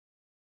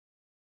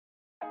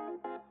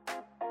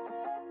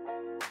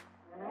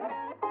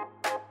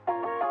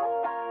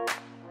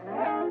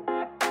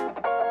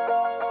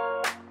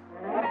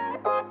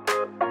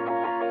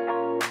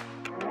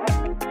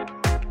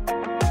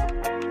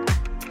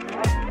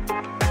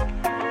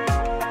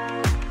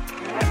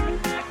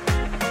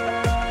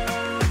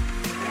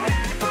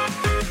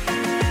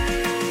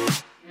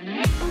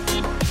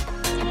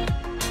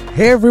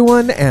Hey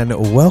everyone,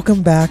 and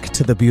welcome back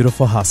to The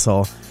Beautiful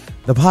Hustle,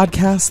 the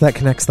podcast that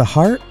connects the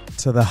heart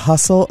to the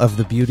hustle of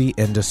the beauty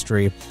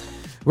industry.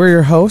 We're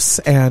your hosts,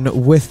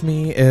 and with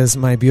me is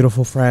my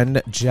beautiful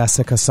friend,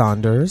 Jessica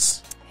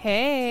Saunders.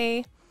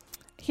 Hey,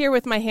 here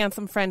with my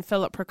handsome friend,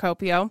 Philip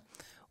Procopio.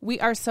 We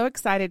are so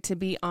excited to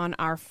be on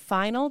our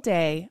final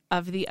day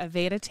of the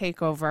Aveda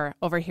takeover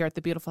over here at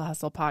the Beautiful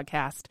Hustle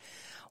podcast.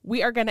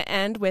 We are going to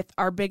end with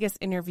our biggest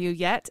interview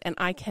yet, and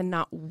I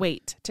cannot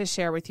wait to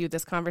share with you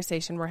this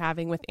conversation we're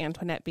having with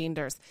Antoinette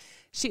Beenders.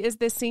 She is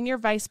the Senior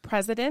Vice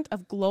President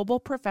of Global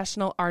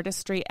Professional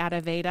Artistry at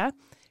Aveda.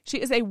 She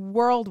is a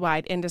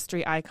worldwide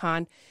industry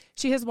icon.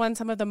 She has won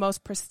some of the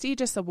most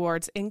prestigious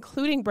awards,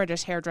 including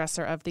British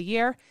Hairdresser of the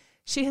Year.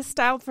 She has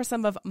styled for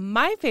some of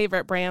my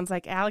favorite brands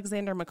like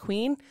Alexander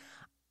McQueen.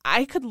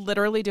 I could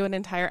literally do an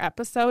entire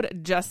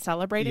episode just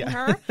celebrating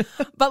her,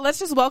 but let's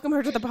just welcome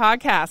her to the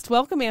podcast.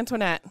 Welcome,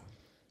 Antoinette.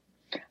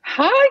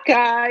 Hi,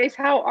 guys.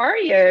 How are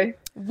you?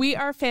 We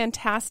are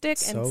fantastic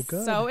and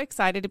so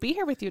excited to be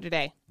here with you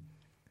today.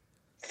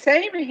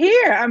 Same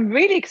here. I'm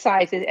really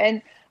excited,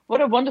 and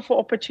what a wonderful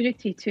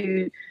opportunity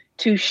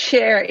to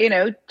share,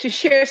 to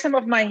share some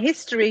of my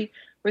history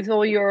with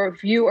all your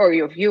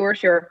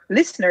viewers, your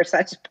listeners,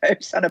 I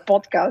suppose, on a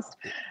podcast.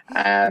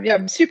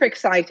 I'm super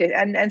excited,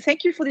 and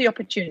thank you for the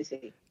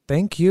opportunity.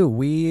 Thank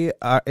you.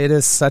 It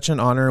is such an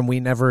honor, and we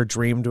never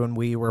dreamed when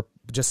we were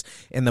just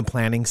in the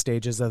planning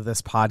stages of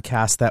this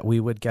podcast that we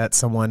would get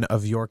someone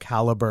of your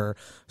caliber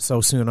so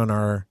soon on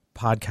our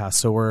podcast.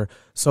 So we're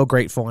so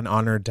grateful and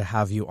honored to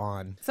have you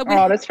on.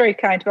 That's very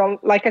kind. Well,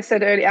 like I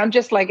said earlier, I'm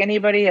just like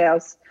anybody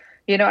else.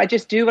 I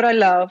just do what I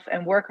love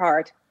and work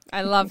hard.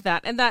 I love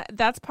that. And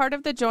that's part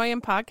of the joy in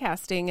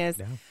podcasting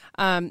is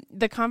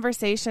the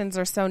conversations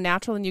are so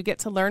natural and you get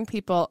to learn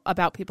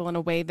about people in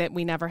a way that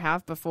we never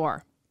have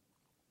before.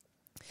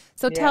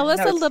 So tell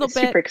us a little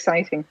bit super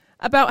exciting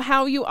about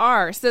how you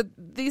are. So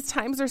these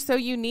times are so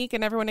unique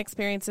and everyone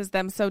experiences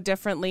them so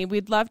differently.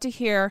 We'd love to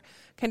hear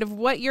kind of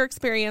what your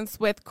experience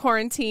with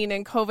quarantine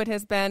and COVID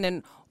has been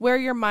and where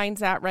your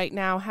mind's at right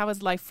now. How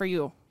is life for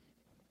you?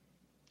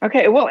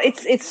 Okay, well,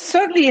 it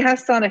certainly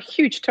has done a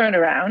huge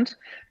turnaround,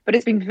 but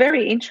it's been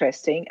very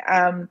interesting.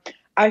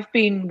 I've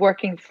been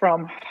working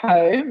from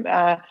home.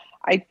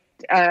 I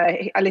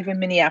live in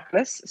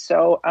Minneapolis,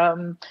 so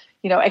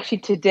actually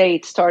today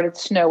it started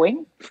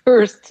snowing.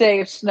 First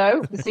day of snow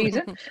of the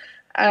season.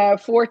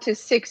 4 to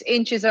 6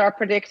 inches are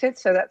predicted,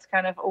 so that's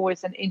kind of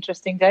always an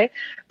interesting day.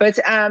 But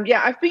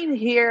I've been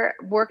here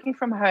working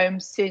from home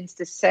since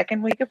the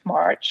second week of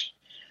March.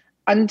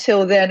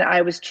 Until then,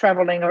 I was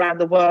traveling around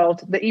the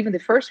world. Even the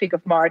first week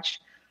of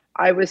March,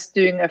 I was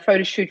doing a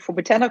photo shoot for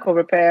Botanical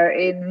Repair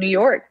in New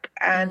York.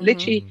 And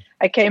literally,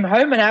 I came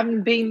home and I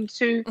haven't been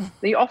to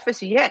the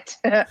office yet.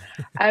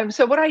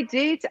 So what I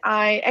did,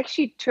 I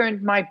actually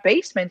turned my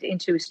basement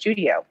into a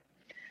studio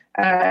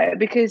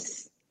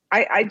because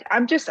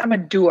I'm a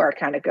doer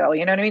kind of girl.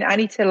 You know what I mean? I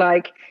need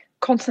to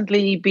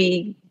constantly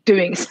be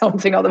doing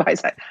something,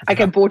 otherwise I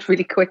get bored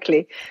really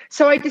quickly.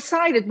 So I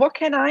decided, what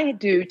can I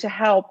do to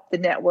help the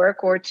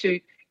network or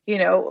to,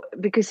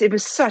 because it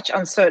was such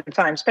uncertain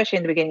time, especially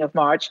in the beginning of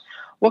March.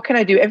 What can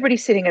I do?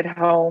 Everybody's sitting at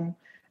home,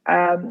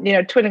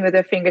 twiddling with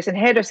their fingers, and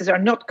hairdressers are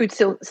not good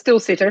still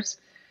sitters.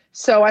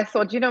 So I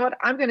thought, you know what,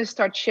 I'm going to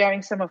start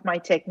sharing some of my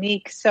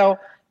techniques. So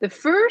the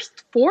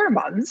first 4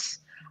 months,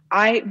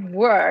 I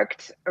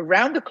worked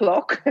around the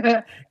clock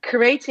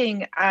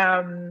creating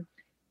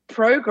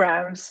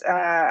programs.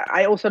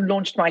 I also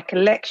launched my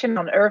collection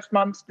on Earth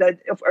Month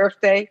of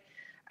Earth Day,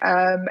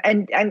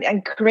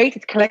 and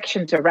created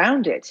collections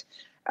around it.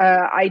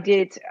 I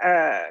did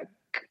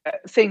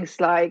things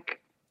like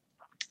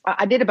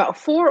I did about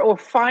 4 or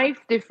 5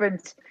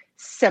 different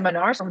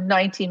seminars of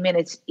 90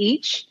 minutes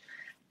each,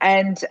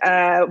 and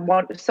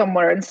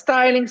somewhere in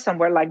styling,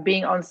 somewhere like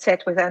being on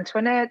set with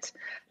Antoinette,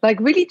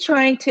 really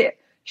trying to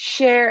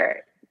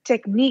share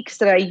techniques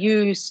that I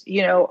use,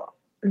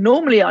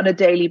 normally on a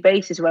daily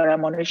basis, whether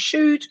I'm on a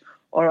shoot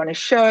or on a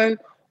show,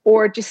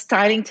 or just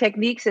styling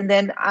techniques. And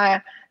then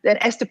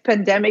as the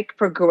pandemic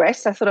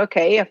progressed, I thought,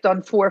 okay, I've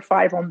done 4 or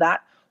 5 on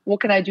that. What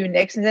can I do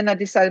next? And then I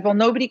decided, well,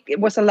 nobody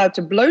was allowed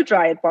to blow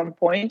dry at one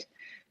point.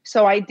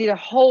 So I did a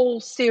whole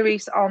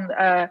series on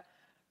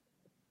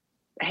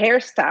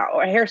hairstyle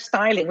or hair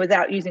styling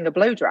without using a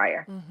blow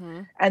dryer.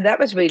 Mm-hmm. And that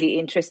was really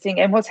interesting.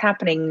 And what's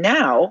happening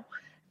now,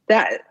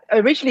 that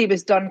originally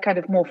was done kind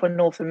of more for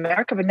North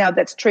America, but now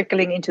that's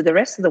trickling into the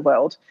rest of the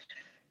world.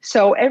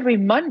 So every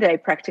Monday,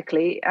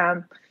 practically,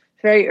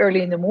 very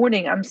early in the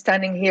morning, I'm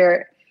standing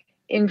here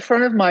in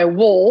front of my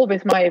wall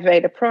with my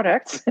Aveda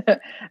products,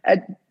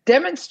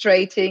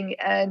 demonstrating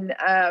and,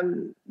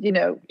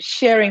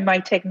 sharing my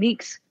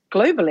techniques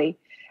globally.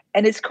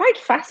 And it's quite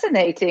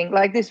fascinating.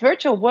 This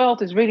virtual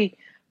world has really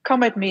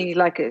come at me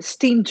like a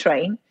steam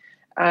train.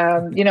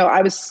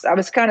 I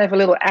was kind of a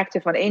little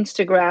active on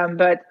Instagram,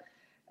 but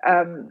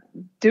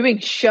doing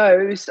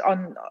shows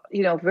on,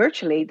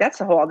 virtually, that's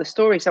a whole other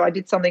story. So I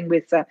did something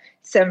with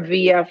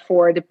Samvia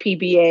for the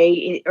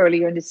PBA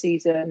earlier in the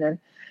season. And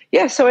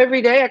so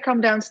every day I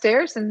come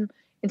downstairs and,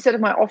 instead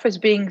of my office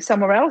being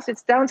somewhere else,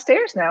 it's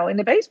downstairs now in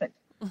the basement.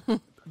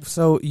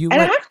 So I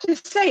have to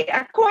say,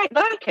 I quite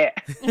like it.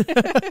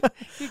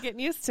 You're getting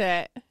used to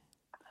it.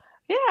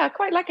 Yeah, I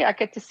quite like it. I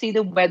get to see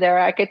the weather.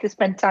 I get to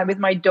spend time with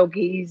my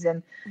doggies,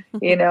 and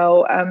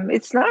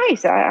it's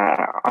nice.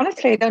 I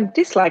honestly, I don't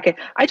dislike it.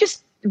 I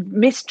just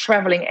miss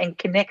traveling and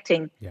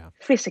connecting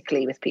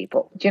physically with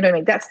people. Do you know what I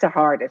mean? That's the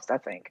hardest, I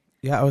think.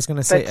 Yeah, I was going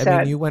to say, I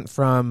mean, you went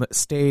from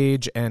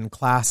stage and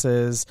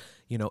classes,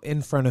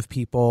 in front of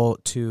people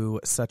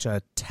to such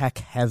a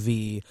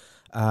tech-heavy.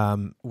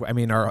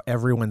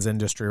 Everyone's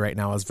industry right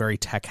now is very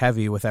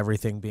tech-heavy with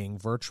everything being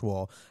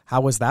virtual.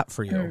 How was that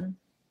for you?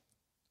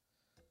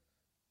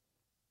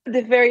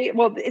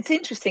 It's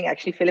interesting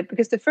actually, Philip,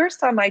 because the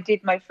first time I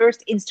did my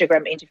first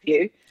Instagram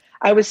interview,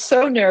 I was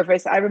so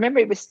nervous. I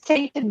remember it was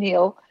Tate and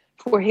Neil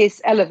for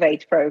his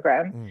Elevate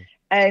program,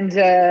 and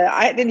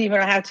I didn't even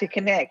know how to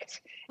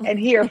connect. And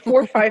here, 4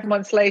 or 5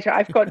 months later,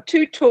 I've got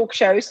 2 talk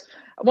shows,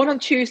 one on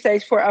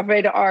Tuesdays for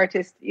Aveda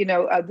artists,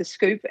 The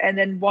Scoop, and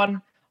then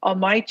one on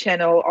my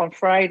channel on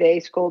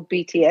Fridays called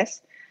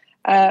BTS.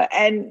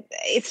 And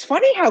it's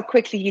funny how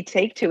quickly you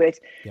take to it.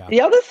 Yeah.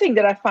 The other thing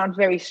that I found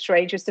very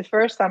strange was the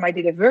first time I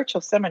did a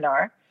virtual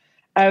seminar,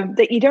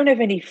 that you don't have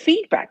any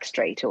feedback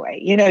straight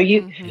away. You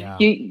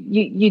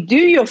do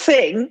your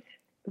thing,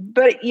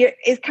 but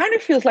it kind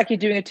of feels like you're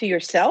doing it to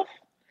yourself,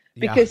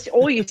 because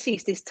all you see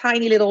is this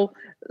tiny little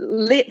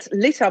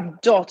lit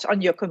up dot on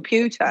your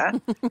computer,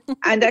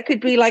 and there could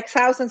be like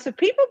thousands of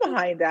people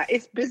behind that.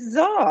 It's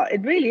bizarre.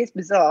 It really is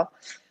bizarre.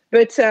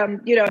 But,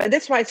 and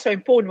that's why it's so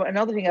important.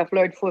 Another thing I've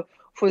learned for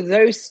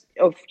those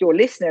of your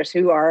listeners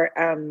who are,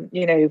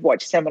 who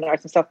watch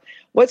seminars and stuff,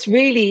 what's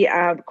really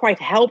quite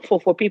helpful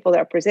for people that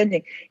are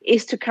presenting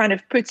is to kind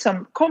of put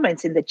some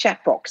comments in the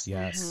chat box.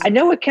 Yes. I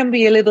know it can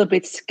be a little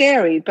bit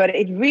scary, but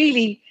it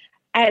really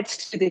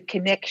adds to the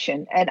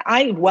connection. And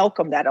I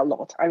welcome that a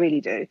lot. I really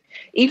do.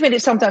 Even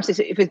if sometimes if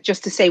it's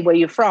just to say where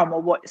you're from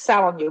or what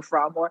salon you're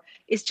from, or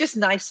it's just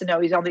nice to know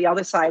he's on the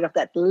other side of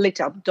that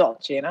lit up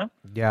dot,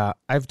 Yeah.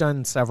 I've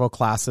done several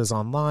classes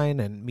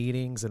online and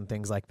meetings and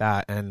things like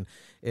that. And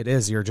it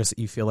is,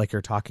 you feel like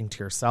you're talking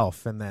to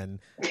yourself. And then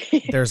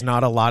there's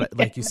not a lot,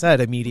 like you said,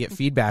 immediate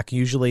feedback.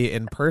 Usually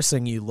in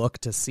person, you look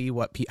to see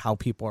how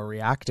people are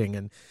reacting,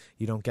 and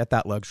you don't get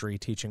that luxury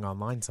teaching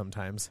online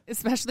sometimes.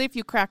 Especially if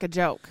you crack a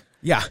joke.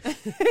 Yeah.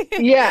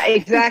 Yeah,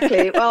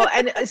 exactly. Well,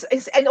 and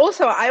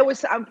also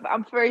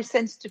I'm very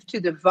sensitive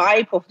to the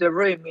vibe of the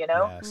room,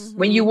 Yes.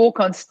 When you walk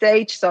on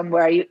stage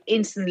somewhere, you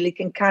instantly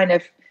can kind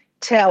of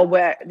tell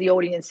where the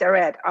audience are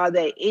at. Are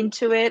they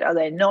into it? Are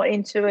they not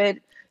into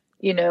it?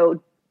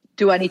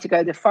 Do I need to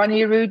go the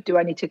funny route? Do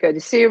I need to go the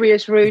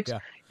serious route?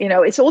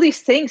 Yeah. It's all these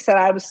things that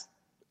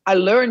I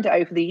learned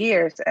over the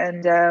years,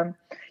 and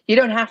you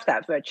don't have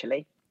that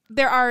virtually.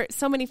 There are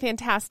so many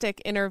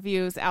fantastic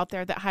interviews out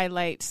there that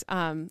highlight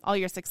all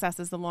your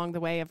successes along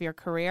the way of your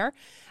career.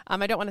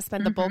 I don't want to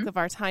spend the bulk of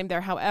our time there.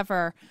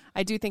 However,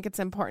 I do think it's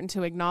important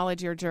to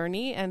acknowledge your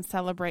journey and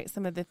celebrate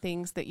some of the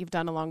things that you've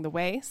done along the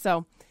way.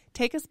 So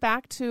take us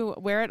back to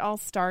where it all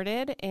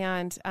started,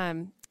 and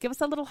give us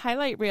a little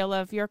highlight reel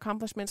of your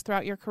accomplishments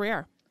throughout your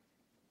career.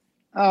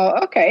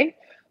 Oh, okay.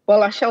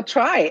 Well, I shall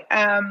try.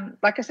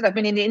 Like I said, I've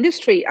been in the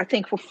industry, I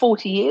think, for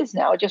 40 years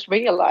now. I just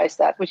realized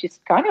that, which is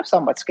kind of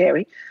somewhat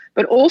scary,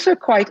 but also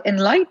quite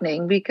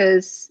enlightening,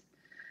 because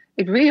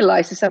it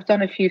realizes I've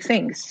done a few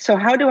things. So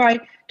how do I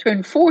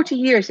turn 40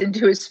 years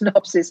into a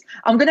synopsis?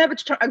 I'm going to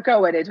have a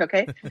go at it,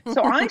 okay?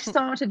 So I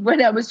started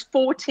when I was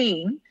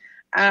 14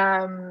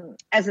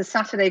 as a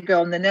Saturday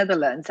girl in the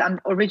Netherlands. I'm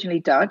originally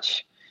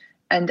Dutch,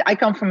 and I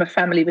come from a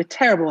family with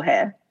terrible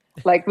hair.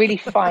 Like really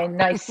fine,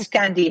 nice,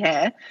 Scandi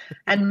hair.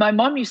 And my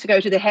mom used to go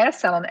to the hair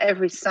salon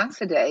every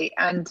Saturday.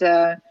 And,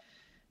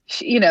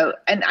 she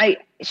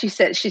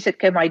said,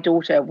 can my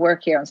daughter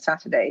work here on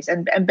Saturdays?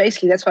 And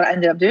basically that's what I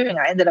ended up doing.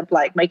 I ended up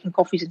like making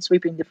coffees and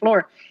sweeping the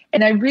floor.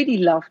 And I really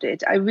loved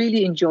it. I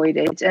really enjoyed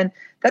it. And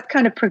that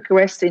kind of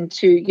progressed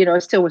into, I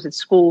still was at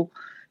school.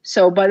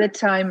 So by the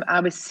time I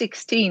was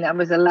 16, I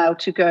was allowed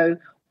to go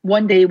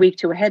 1 day a week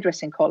to a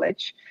hairdressing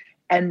college.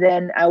 And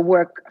then I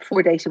work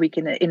 4 days a week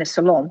in a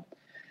salon.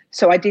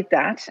 So I did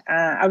that.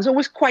 I was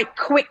always quite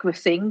quick with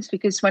things,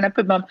 because when I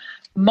put my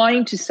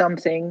mind to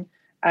something,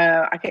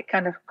 I get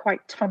kind of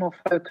quite tunnel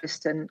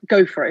focused and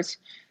go for it.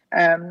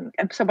 And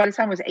so by the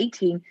time I was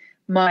 18,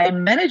 my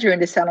manager in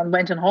the salon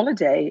went on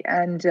holiday.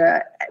 And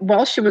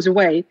while she was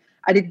away,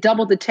 I did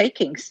double the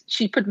takings.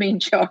 She put me in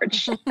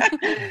charge.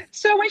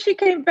 So when she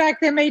came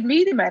back, they made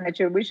me the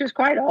manager, which was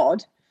quite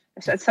odd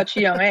at such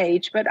a young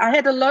age. But I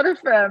had a lot of,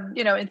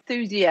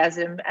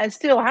 enthusiasm, and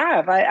still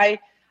have.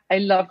 I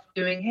love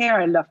doing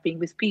hair. I love being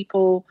with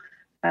people,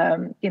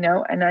 and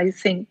I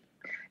think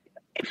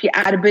if you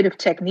add a bit of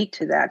technique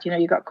to that,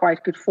 you got quite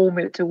a good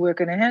formula to work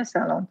in a hair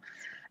salon.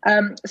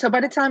 So by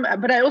the time,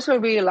 but I also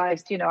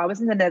realized, I was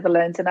in the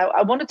Netherlands, and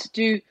I wanted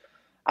to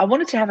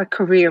have a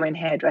career in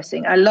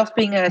hairdressing. I love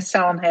being a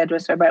salon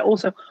hairdresser, but I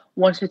also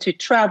wanted to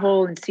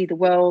travel and see the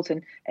world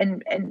and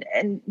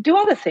do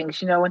other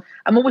things, and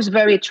I'm always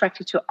very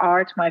attracted to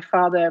art. My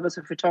father was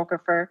a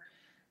photographer.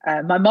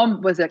 My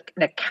mom was an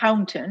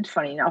accountant,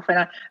 funny enough,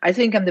 and I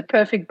think I'm the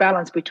perfect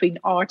balance between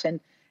art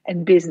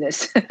and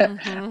business.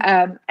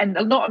 And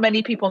not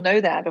many people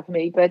know that of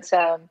me, but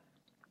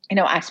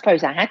I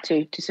suppose I had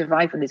to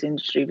survive in this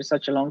industry for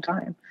such a long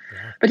time.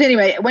 Yeah. But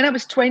anyway, when I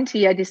was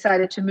 20, I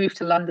decided to move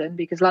to London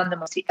because London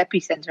was the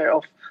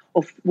epicenter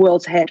of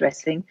world's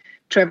hairdressing.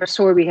 Trevor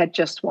Sorby had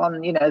just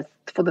won,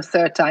 for the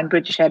third time,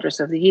 British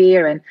Hairdresser of the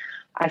Year. And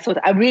I thought,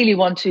 I really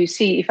want to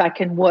see if I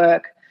can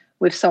work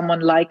with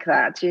someone like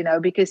that,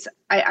 because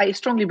I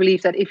strongly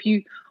believe that if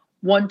you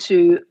want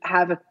to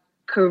have a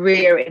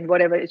career in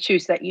whatever it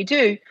is that you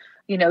do,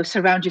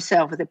 surround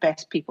yourself with the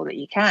best people that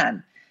you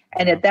can.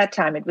 And at that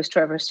time, it was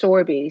Trevor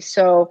Sorby.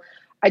 So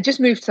I just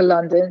moved to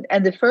London.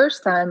 And the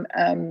first time,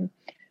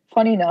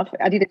 funny enough,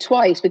 I did it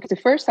twice, because the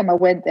first time I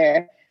went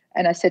there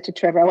and I said to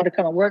Trevor, I want to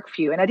come and work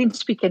for you. And I didn't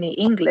speak any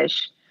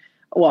English.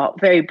 Well,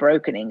 very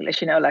broken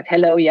English, like,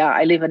 hello, yeah,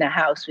 I live in a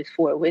house with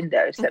 4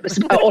 windows. That was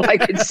about all I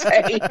could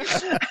say.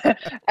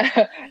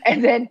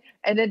 And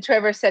then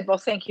Trevor said, well,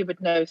 thank you, but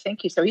no,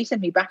 thank you. So he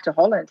sent me back to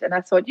Holland. And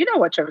I thought, you know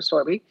what, Trevor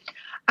Sorby,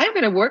 I'm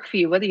going to work for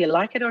you, whether you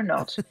like it or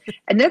not.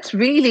 And that's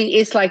really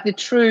is like the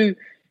true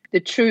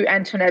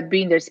Antoinette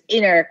Beenders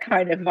inner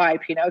kind of vibe.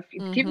 If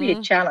you give me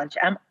a challenge,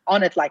 I'm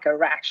on it like a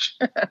rash.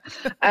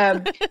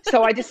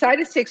 So I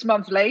decided 6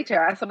 months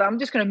later, I thought, I'm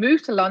just going to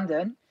move to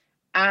London.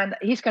 And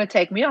he's going to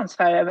take me on.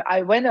 So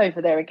I went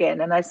over there again,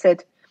 and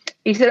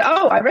he said,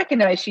 oh, I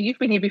recognize you. You've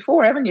been here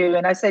before, haven't you?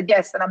 And I said,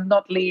 yes, and I'm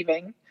not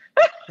leaving.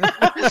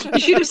 You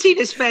should have seen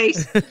his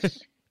face.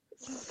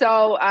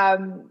 So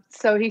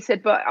he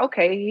said, but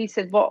okay. He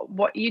said,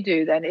 what you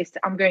do then is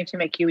I'm going to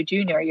make you a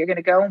junior. You're going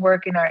to go and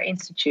work in our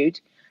institute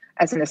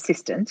as an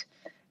assistant,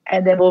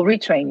 and then we'll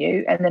retrain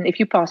you. And then if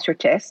you pass your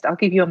test, I'll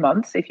give you a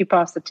month. If you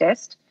pass the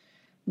test,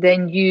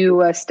 then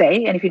you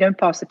stay. And if you don't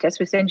pass the test,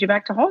 we send you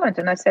back to Holland.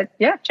 And I said,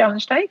 yeah,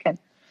 challenge taken.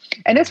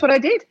 And that's what I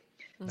did.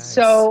 Nice.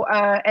 So,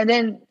 and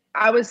then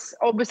I was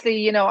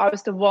obviously, I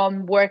was the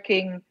one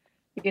working,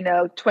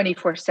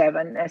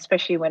 24/7,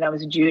 especially when I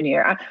was a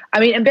junior. I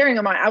mean, and bearing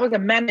in mind, I was a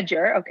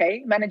manager,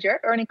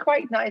 earning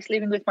quite nice,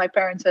 living with my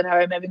parents at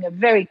home, having a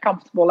very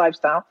comfortable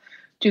lifestyle,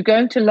 to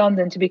going to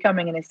London to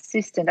becoming an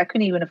assistant. I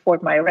couldn't even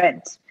afford my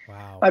rent.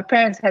 Wow. My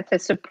parents had to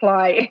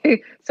supply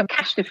some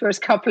cash the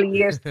first couple of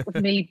years of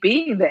me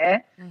being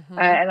there,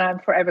 and I'm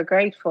forever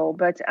grateful.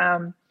 But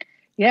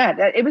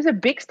it was a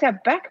big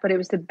step back, but it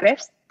was the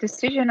best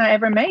decision I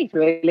ever made,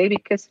 really,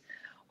 because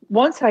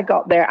once I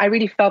got there, I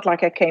really felt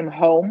like I came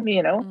home,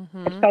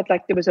 I felt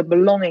like there was a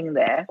belonging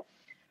there.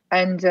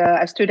 And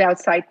I stood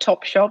outside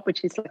Topshop,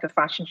 which is like a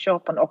fashion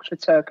shop on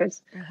Oxford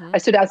Circus. I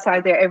stood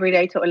outside there every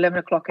day till 11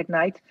 o'clock at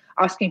night,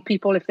 asking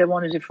people if they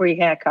wanted a free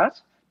haircut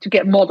to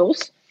get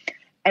models.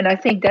 And I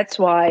think that's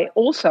why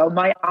also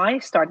my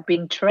eyes started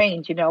being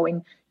trained,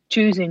 in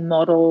choosing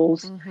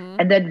models.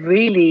 And that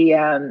really,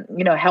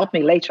 helped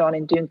me later on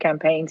in doing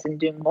campaigns and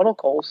doing model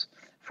calls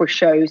for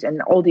shows,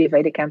 and all the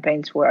Aveda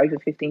campaigns for over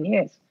 15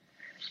 years.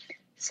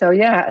 So,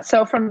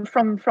 so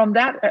from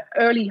that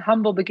early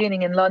humble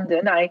beginning in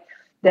London, I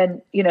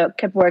then,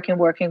 kept working.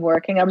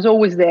 I was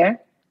always there.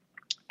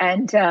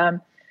 And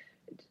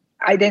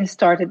I then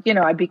started,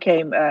 I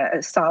became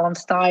a salon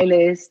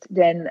stylist.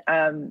 Then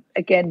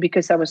again,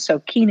 because I was so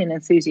keen and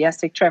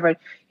enthusiastic, Trevor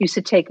used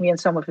to take me on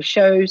some of the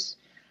shows.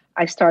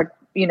 I started,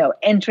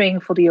 entering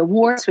for the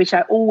awards, which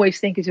I always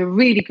think is a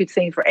really good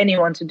thing for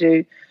anyone to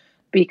do,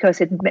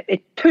 because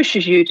it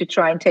pushes you to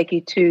try and take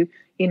you to,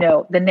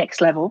 the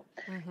next level.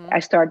 I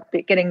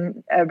started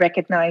getting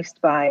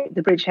recognized by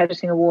the British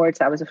Hairdressing Awards.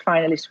 I was a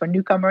finalist for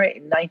Newcomer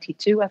in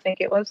 92, I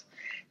think it was.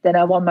 Then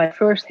I won my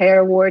first hair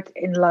award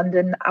in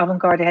London,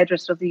 Avant-Garde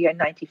Hairdresser of the Year in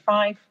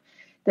 95.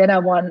 Then I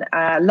won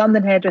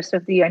London Hairdresser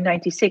of the Year in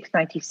 96,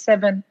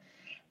 97.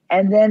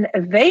 And then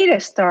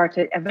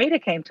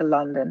Aveda came to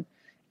London.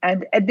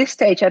 And at this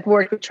stage, I'd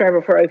worked with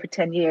Trevor for over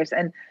 10 years.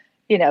 And,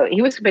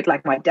 he was a bit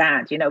like my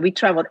dad. We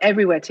traveled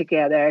everywhere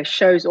together,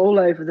 shows all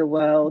over the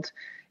world.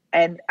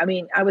 And I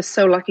mean, I was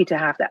so lucky to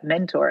have that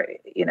mentor.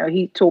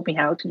 He taught me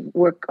how to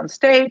work on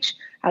stage,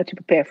 how to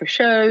prepare for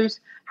shows,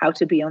 how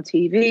to be on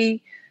TV.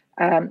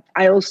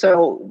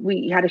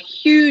 We had a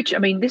huge,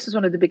 this is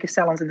one of the biggest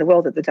salons in the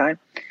world at the time,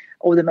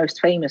 or the most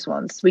famous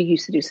ones. We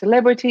used to do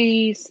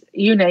celebrities,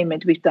 you name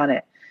it, we've done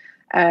it.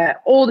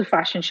 All the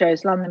fashion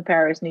shows, London,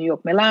 Paris, New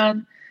York,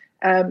 Milan.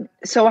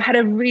 So I had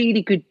a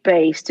really good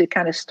base to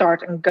kind of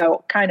start and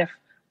go kind of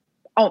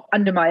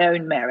under my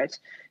own merit.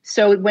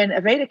 So when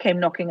Aveda came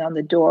knocking on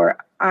the door,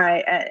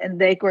 and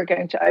they were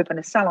going to open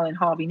a salon in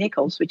Harvey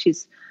Nichols, which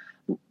is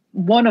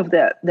one of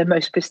the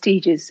most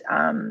prestigious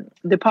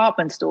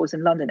department stores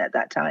in London at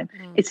that time.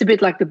 It's a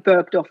bit like the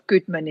Bergdorf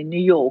Goodman in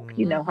New York.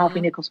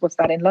 Harvey Nichols was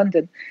that in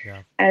London.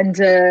 Yeah. And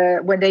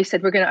when they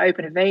said, we're going to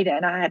open Aveda,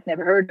 and I had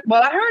never heard,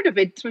 I heard of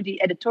it through the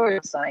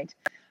editorial side.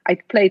 I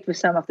played with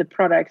some of the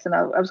products, and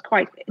I was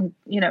quite,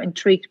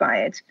 intrigued by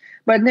it,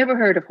 but I'd never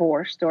heard of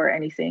Horst or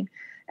anything.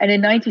 And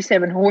in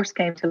 97, Horst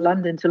came to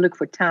London to look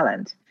for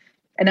talent.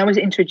 And I was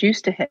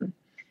introduced to him.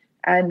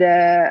 And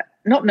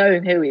not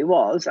knowing who he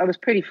was, I was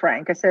pretty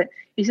frank.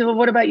 He said, well,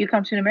 what about you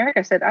come to America?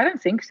 I said, I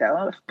don't think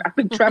so. I've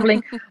been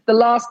traveling the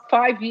last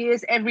 5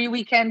 years, every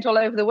weekend all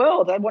over the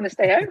world. I want to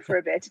stay home for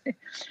a bit.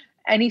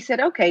 And he said,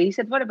 okay. He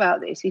said, what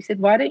about this? He said,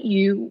 why don't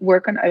you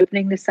work on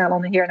opening the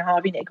salon here in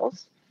Harvey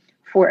Nichols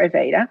for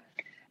Aveda?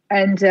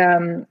 And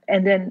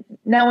then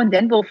now and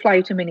then we'll fly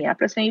you to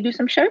Minneapolis and you do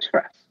some shows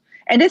for us.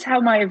 And that's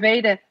how my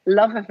Aveda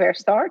love affair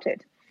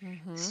started.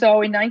 Mm-hmm.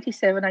 So in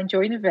 97, I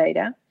joined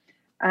Aveda.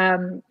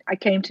 I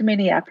came to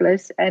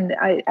Minneapolis, and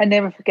I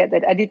never forget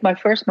that. I did my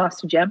first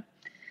Master Jam,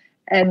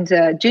 and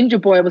Ginger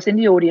Boy was in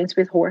the audience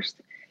with Horst.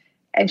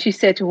 And she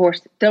said to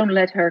Horst, don't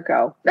let her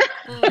go.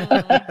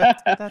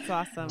 That's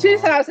awesome.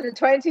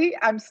 2020,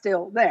 I'm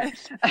still there.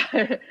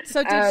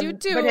 So did you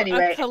do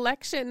a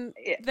collection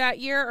that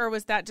year, or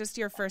was that just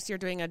your first year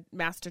doing a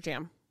Master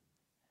Jam?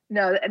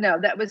 No,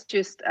 that was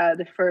just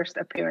the first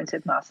appearance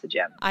at Master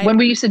Jam. When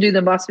we used to do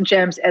the Master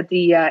Jams at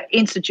the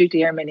Institute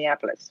here in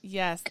Minneapolis.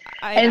 Yes.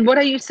 And what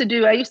I used to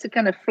do, I used to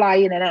kind of fly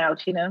in and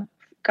out,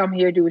 come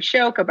here, do a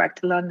show, go back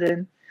to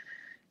London.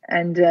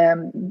 And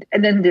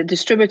then the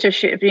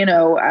distributorship,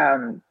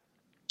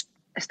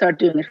 I started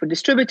doing it for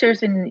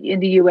distributors in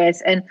the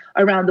US and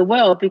around the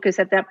world, because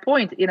at that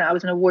point, I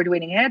was an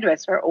award-winning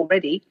hairdresser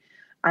already.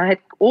 I had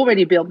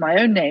already built my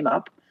own name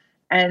up,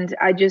 and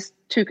I just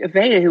took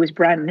Aveda, who was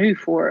brand new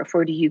for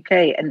the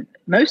UK and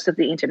most of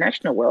the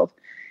international world,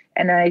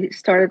 and I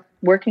started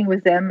working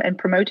with them and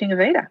promoting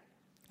Aveda.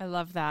 I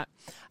love that.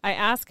 I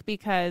ask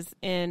because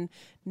in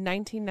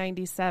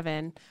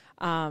 1997,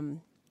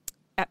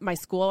 at my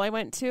school I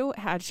went to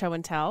had show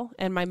and tell,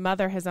 and my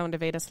mother has owned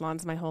Aveda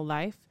salons my whole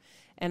life.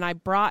 And I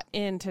brought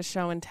into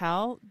show and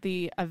tell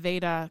the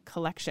Aveda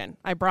collection.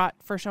 I brought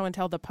for show and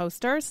tell the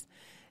posters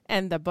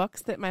and the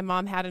books that my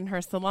mom had in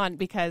her salon,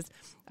 because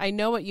I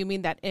know what you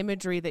mean, that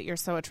imagery that you're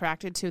so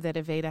attracted to that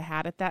Aveda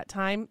had at that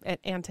time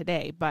and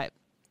today. But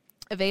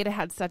Aveda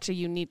had such a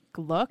unique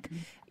look.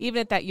 Even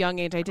at that young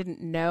age, I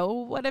didn't know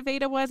what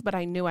Aveda was, but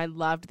I knew I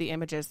loved the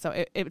images.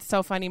 So it's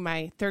so funny.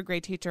 My third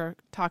grade teacher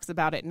talks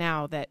about it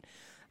now, that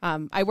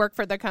I work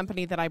for the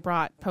company that I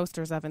brought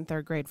posters of in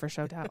third grade for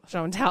show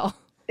and tell.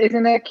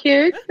 Isn't that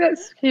cute?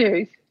 That's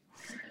cute.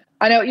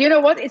 I know. You know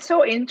what? It's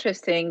so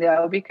interesting,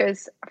 though,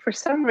 because for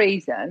some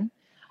reason,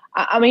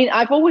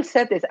 I've always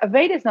said this,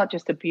 Aveda is not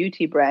just a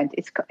beauty brand.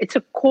 It's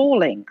a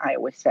calling, I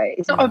always say.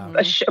 It's not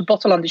a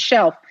bottle on the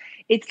shelf.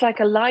 It's like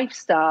a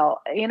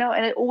lifestyle, and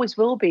it always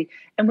will be.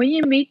 And when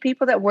you meet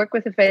people that work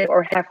with Aveda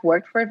or have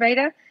worked for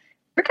Aveda,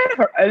 we're kind of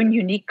our own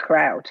unique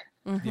crowd.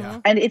 Mm-hmm. Yeah.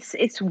 And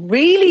it's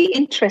really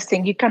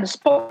interesting. You kind of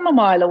spot them a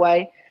mile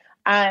away,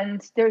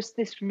 and there's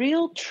this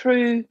real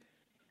true,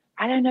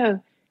 I don't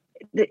know,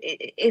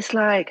 it's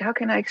like, how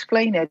can I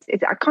explain it?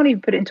 I can't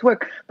even put it into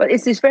work, but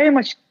it's this very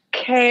much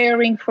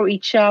caring for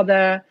each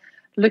other,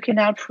 looking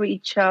out for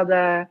each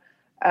other,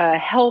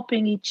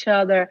 helping each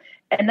other.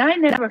 And I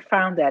never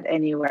found that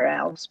anywhere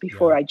else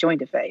before I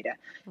joined Aveda.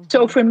 Mm-hmm.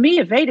 So for me,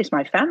 Aveda is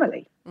my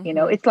family.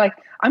 Mm-hmm. It's like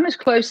I'm as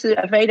close to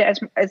Aveda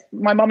as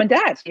my mom and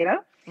dad,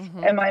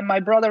 mm-hmm. and my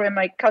brother and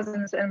my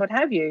cousins and what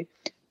have you.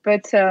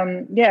 But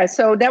so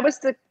that was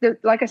the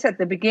like I said,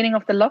 the beginning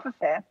of the love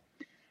affair.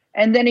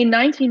 And then in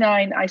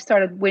 99, I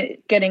started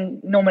getting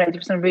nominated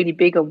for some really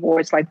big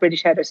awards like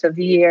British Hairdresser of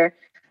the Year.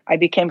 I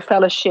became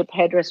Fellowship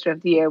Hairdresser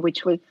of the Year,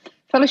 which was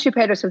Fellowship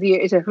Hairdresser of the Year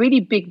is a really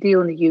big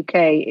deal in the UK.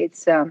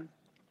 It's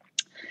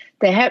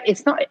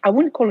it's not, I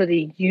wouldn't call it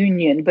a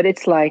union, but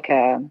it's like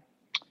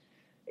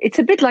it's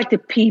a bit like the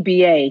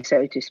PBA,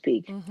 so to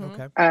speak. Mm-hmm.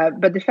 Okay.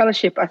 But the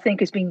fellowship, I think,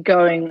 has been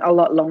going a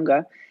lot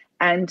longer,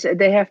 and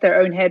they have their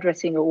own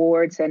hairdressing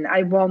awards, and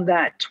I won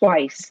that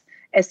twice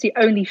as the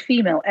only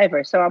female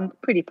ever. So I'm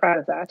pretty proud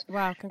of that.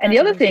 Wow. And the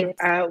other thing,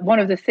 one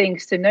of the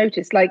things to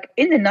notice, like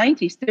in the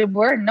 90s, there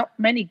were not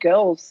many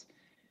girls,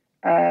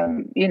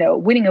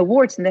 winning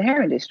awards in the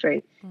hair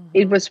industry. Mm-hmm.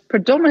 It was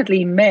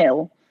predominantly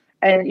male.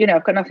 And,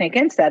 I've got nothing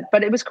against that.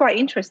 But it was quite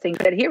interesting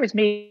that here was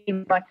me,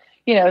 my,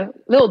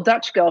 little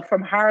Dutch girl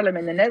from Haarlem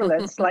in the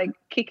Netherlands, like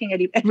kicking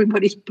at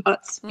everybody's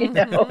butts,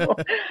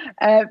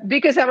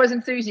 because I was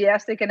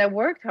enthusiastic and I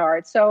worked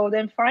hard. So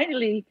then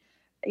finally,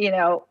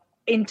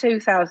 in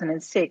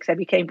 2006, I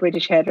became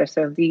British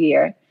Hairdresser of the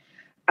Year.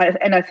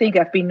 And I think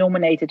I've been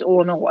nominated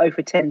all in all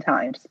over 10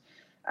 times.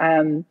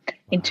 In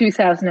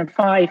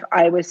 2005,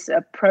 I was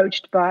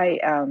approached by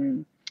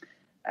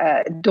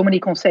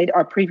Dominique Conseil,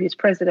 our previous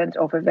president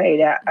of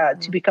Aveda,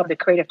 to become the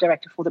creative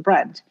director for the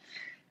brand.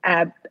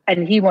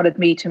 And he wanted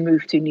me to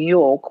move to New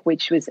York,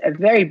 which was a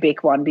very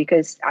big one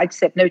because I'd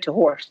said no to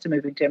Horst to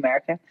moving to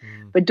America.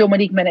 But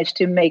Dominique managed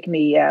to make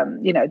me,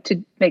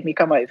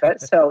 come over.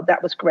 So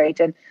that was great.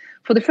 And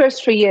for the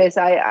first 3 years,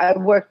 I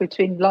worked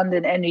between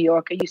London and New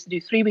York. I used to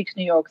do 3 weeks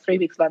New York, 3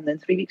 weeks London,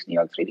 3 weeks New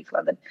York, 3 weeks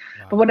London.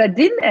 Wow. But what I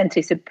didn't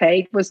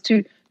anticipate was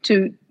to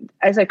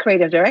as a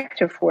creative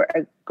director for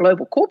a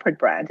global corporate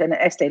brand and an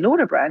Estee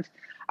Lauder brand,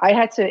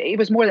 it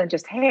was more than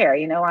just hair.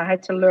 I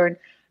had to learn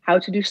how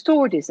to do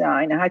store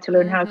design. I had to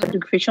learn how to do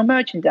visual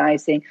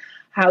merchandising,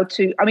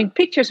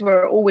 pictures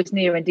were always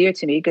near and dear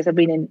to me because I've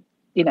been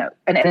an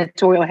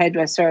editorial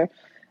hairdresser,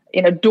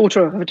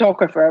 daughter of a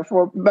photographer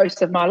for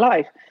most of my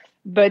life.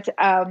 But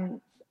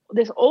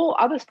there's all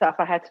other stuff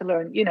I had to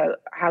learn,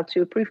 how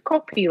to approve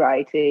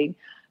copywriting,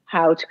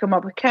 how to come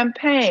up with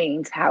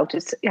campaigns, how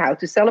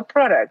to sell a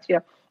product,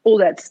 all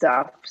that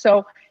stuff.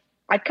 So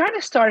I kind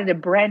of started a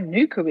brand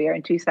new career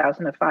in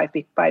 2005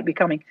 by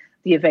becoming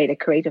the Aveda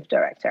creative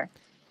director.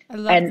 I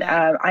love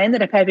that. I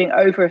ended up having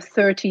over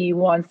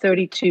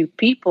 32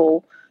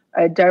 people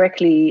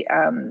directly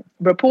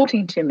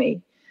reporting to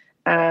me,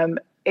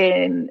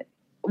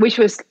 which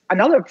was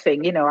another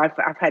thing.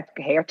 I've had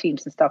hair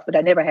teams and stuff, but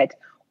I never had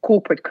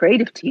corporate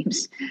creative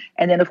teams.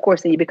 And then, of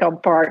course, then you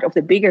become part of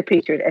the bigger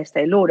picture at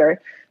Estee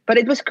Lauder. But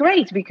it was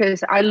great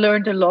because I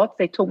learned a lot.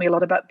 They taught me a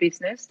lot about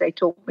business. They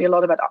taught me a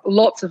lot about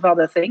lots of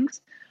other ththings.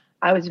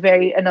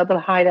 Another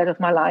highlight of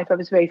my life, I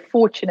was very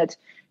fortunate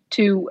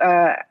to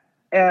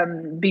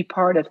be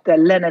part of the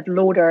Leonard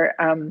Lauder.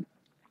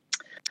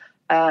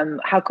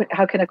 How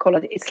can I call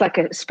it? It's like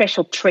a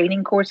special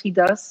training course he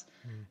does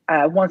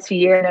once a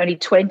year, and only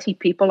 20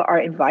 people are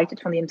invited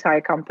from the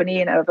entire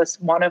company, and I was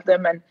one of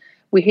them, and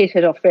we hit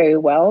it off very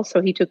well. So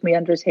he took me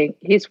under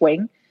his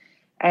wing,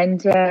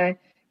 and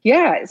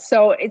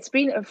so it's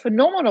been a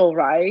phenomenal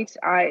ride.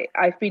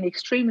 I've been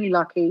extremely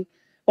lucky.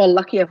 Well,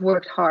 lucky I've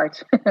worked hard,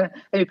 and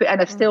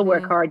I still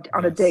work hard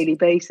on a daily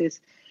basis.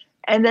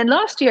 And then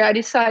last year I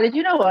decided,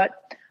 you know what?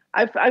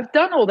 I've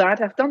done all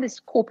that. I've done this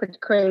corporate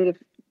creative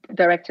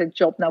director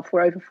job now for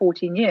over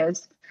 14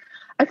 years.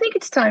 I think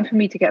it's time for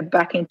me to get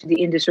back into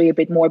the industry a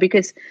bit more,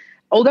 because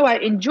although I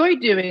enjoy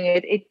doing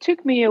it, it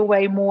took me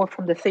away more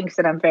from the things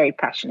that I'm very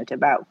passionate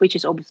about, which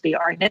is obviously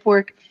our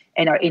network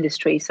and our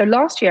industry. So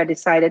last year I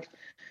decided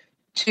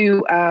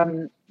to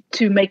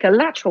make a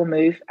lateral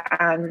move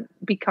and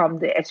become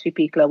the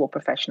SVP Global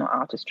Professional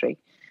Artistry.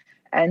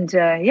 And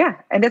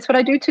that's what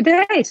I do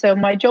today. So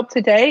my job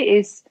today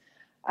is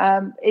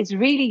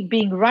really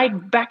being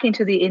right back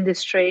into the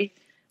industry.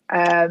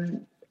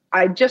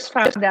 I just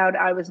found out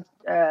I was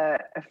a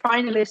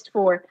finalist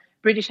for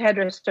British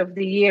Hairdresser of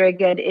the Year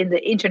again in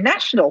the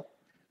international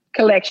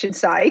collection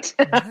side,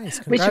 nice.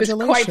 Which was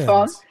quite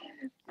fun.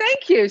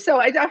 Thank you.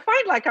 So I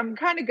find like I'm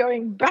kind of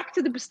going back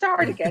to the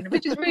start again,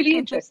 which is really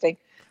interesting.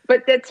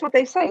 But that's what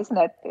they say, isn't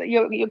it?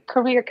 Your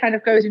career kind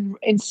of goes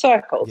in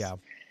circles. Yeah.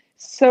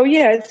 So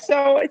it's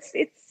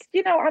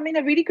I'm in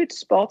a really good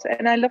spot,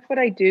 and I love what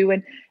I do,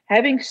 and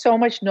having so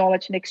much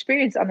knowledge and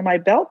experience under my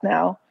belt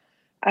now,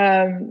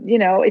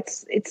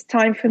 it's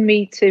time for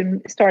me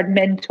to start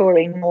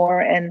mentoring more,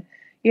 and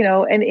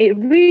it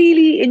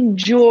really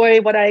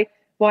enjoy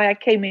why I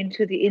came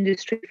into the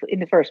industry in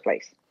the first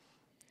place.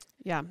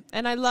 Yeah,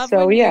 and I love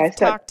when you've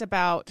talked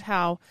about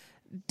how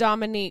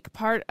Dominique,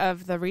 part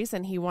of the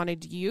reason he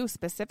wanted you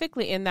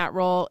specifically in that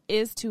role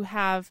is to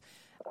have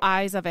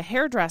eyes of a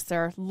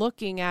hairdresser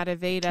looking at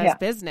Aveda's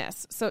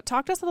business. So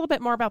talk to us a little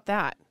bit more about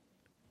that.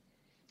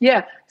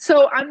 Yeah.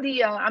 So I'm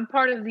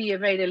part of the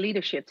Aveda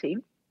leadership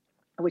team,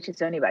 which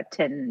is only about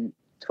 10,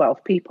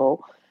 12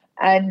 people.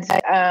 And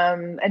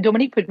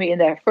Dominique put me in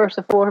there first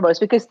and foremost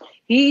because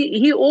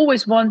he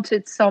always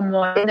wanted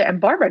someone in there,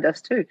 and Barbara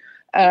does too.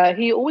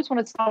 He always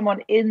wanted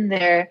someone in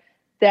there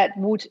that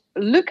would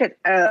look at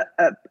a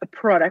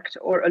product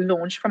or a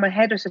launch from a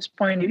hairdresser's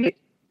point of view.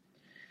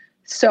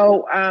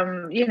 So,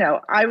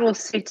 I will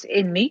sit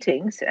in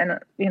meetings and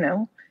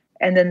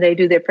then they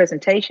do their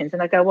presentations.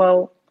 And I go,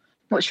 well,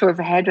 I'm not sure if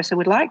a hairdresser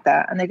would like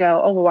that. And they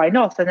go, oh, well, why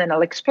not? And then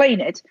I'll explain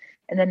it.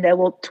 And then they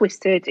will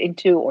twist it,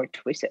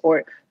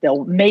 or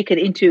they'll make it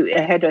into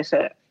a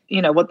hairdresser,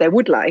 what they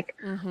would like.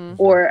 Mm-hmm.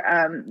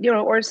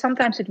 Or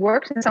sometimes it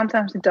works and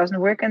sometimes it doesn't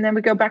work. And then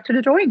we go back to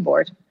the drawing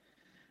board.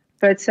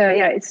 But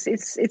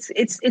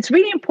it's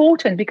really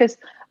important because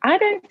I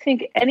don't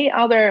think any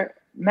other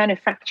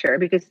manufacturer,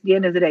 because at the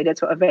end of the day,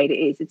 that's what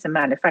Aveda is. It's a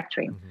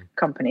manufacturing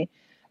company,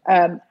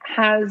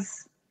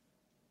 has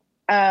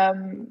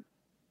end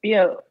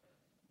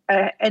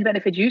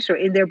benefit user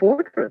in their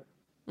boardroom,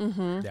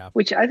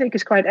 which I think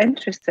is quite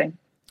interesting.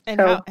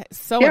 And it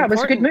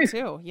was a good move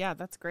too. Yeah,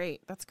 that's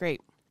great. That's great.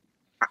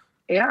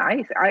 Yeah,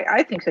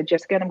 I think so,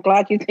 Jessica, and I'm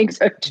glad you think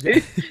so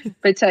too.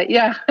 But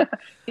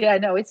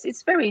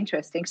it's very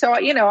interesting. So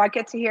I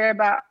get to hear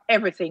about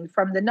everything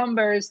from the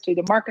numbers to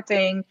the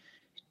marketing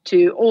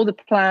to all the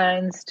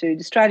plans to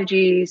the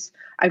strategies.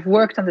 I've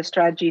worked on the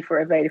strategy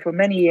for Aveda for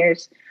many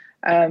years.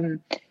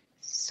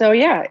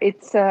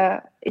 It's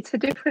a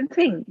different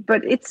thing,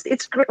 but it's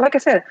like I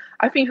said,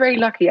 I've been very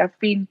lucky. I've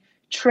been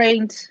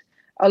trained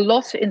a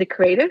lot in the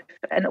creative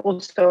and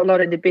also a lot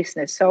in the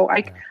business. So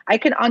I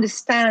can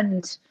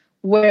understand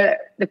where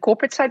the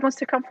corporate side wants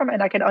to come from,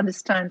 and I can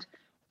understand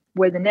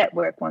where the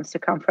network wants to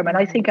come from. And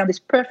I think I'm this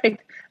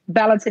perfect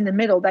balance in the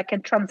middle that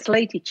can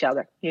translate each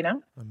other,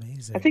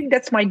 Anamazing. I think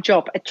that's my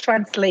job, a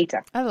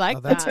translator. I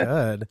like that's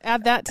good.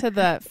 Add that to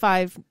the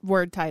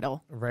 5-word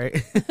title.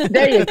 Right.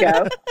 There you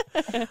go.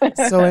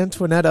 So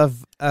Antoinette,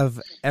 of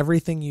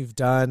everything you've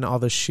done, all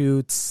the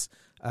shoots,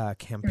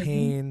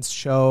 campaigns,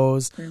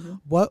 shows,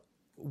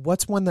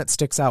 what's one that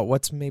sticks out?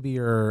 What's maybe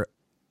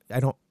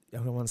I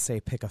don't want to say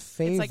pick a It's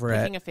favorite.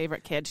 like picking a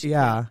favorite kid.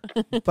 Yeah,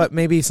 but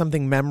maybe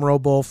something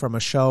memorable from a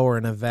show or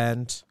an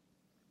event.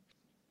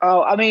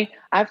 Oh, I mean,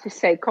 I have to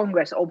say,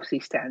 Congress obviously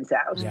stands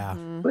out. Yeah.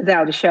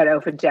 Without a shadow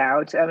of a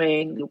doubt. I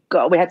mean,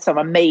 God, we had some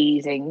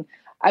amazing.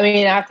 I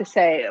mean, I have to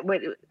say,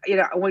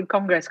 when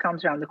Congress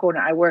comes around the corner,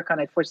 I work on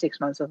it for 6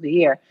 months of the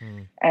year,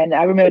 and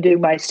I remember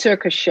doing my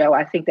circus show.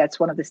 I think that's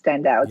one of the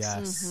standouts.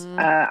 Yes.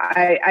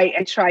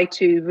 I try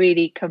to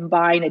really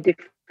combine a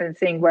different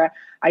thing where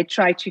I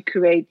try to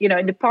create.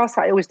 In the past,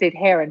 I always did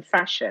hair and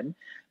fashion,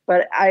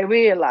 but I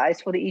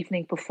realized for the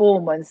evening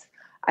performance,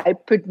 I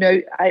put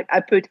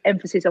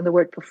emphasis on the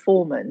word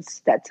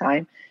performance that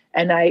time,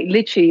 and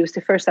it was the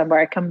first time where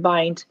I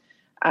combined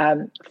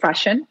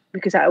fashion,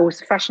 because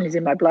fashion is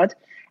in my blood,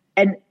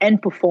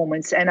 and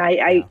performance. And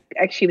I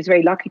actually was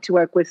very lucky to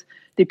work with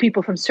the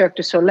people from Cirque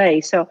du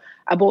Soleil. So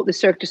I bought the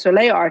Cirque du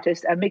Soleil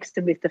artists and mixed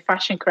them with the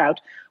fashion crowd,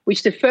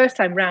 which the first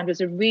time round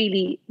was a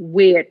really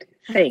weird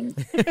thing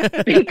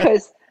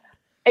because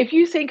if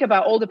you think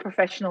about all the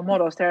professional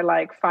models, they're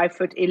like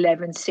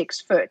 5'11",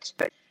 6 foot.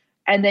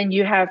 And then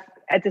you have,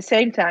 at the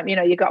same time,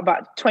 you got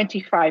about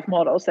 25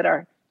 models that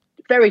are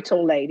very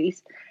tall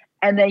ladies.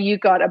 And then you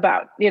got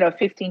about,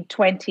 15,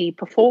 20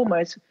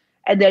 performers,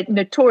 and they're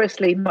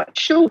notoriously much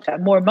shorter,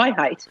 more my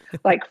height,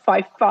 like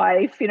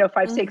 5'5",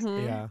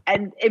 5'6". Yeah.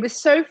 And it was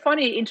so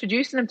funny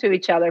introducing them to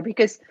each other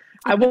because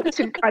I wanted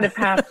to kind of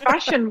have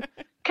fashion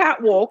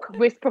catwalk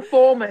with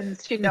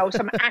performance,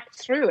 some act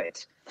through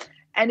it.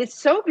 And it's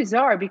so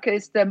bizarre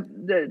because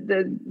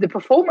the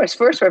performers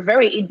first were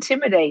very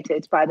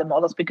intimidated by the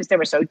models because they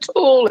were so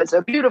tall and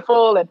so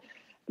beautiful.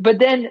 But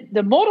then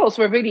the models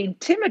were really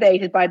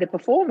intimidated by the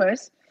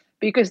performers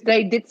because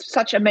they did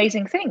such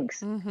amazing things.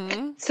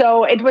 Mm-hmm.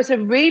 So it was a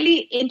really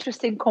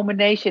interesting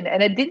combination.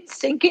 And it didn't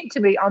sink into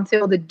me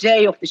until the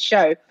day of the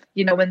show,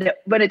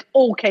 when it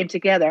all came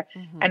together.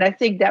 Mm-hmm. And I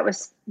think that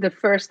was the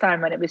first time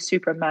when it was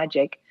super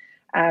magic.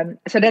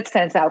 So that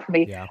stands out for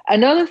me. Yeah.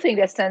 Another thing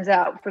that stands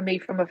out for me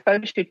from a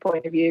photo shoot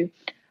point of view,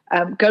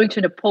 going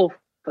to Nepal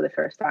for the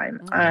first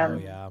time.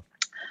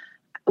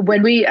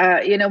 When we,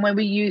 when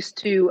we used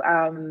to,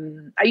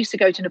 I used to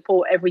go to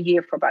Nepal every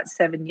year for about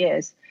 7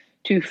 years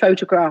to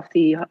photograph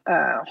the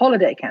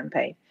holiday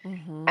campaign.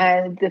 Mm-hmm.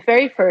 And the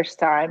very first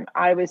time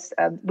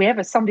we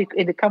have somebody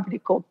in the company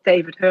called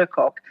David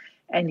Hercock,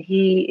 and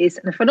he is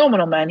a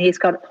phenomenal man. He's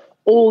got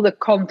all the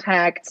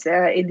contacts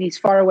in these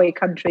faraway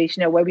countries,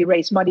 where we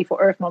raise money for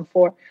Earth Month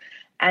for.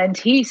 And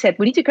he said,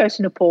 we need to go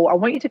to Nepal. I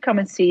want you to come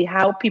and see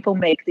how people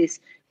make this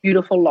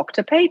beautiful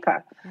locta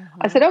paper.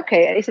 Mm-hmm. I said,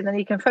 okay. And he said, then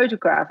you can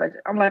photograph it.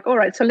 I'm like, all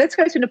right, so let's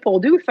go to Nepal,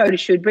 do a photo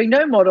shoot, bring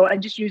no model,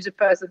 and just use a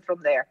person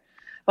from there.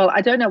 Well,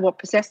 I don't know what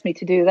possessed me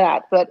to do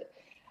that, but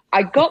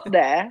I got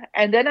there,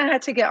 and then I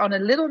had to get on a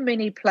little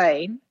mini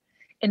plane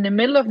in the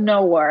middle of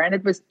nowhere, and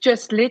it was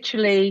just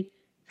literally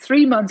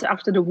 3 months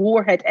after the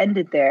war had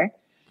ended there.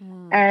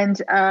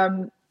 And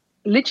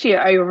literally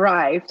I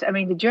arrived. I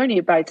mean, the journey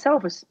by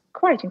itself was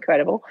quite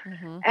incredible.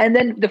 Mm-hmm. And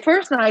then the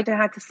first night I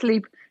had to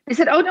sleep. They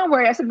said, oh, don't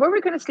worry. I said, where are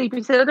we going to sleep?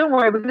 He said, oh, don't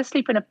worry. We're going to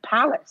sleep in a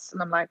palace.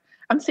 And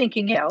I'm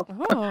thinking, I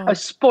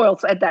was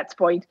spoiled at that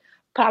point.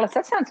 Palace,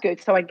 that sounds good.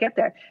 So I get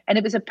there. And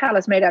it was a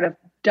palace made out of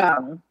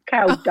dung,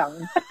 cow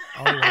dung.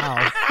 Oh,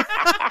 wow.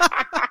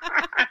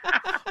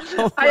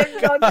 I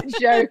am not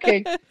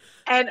joking.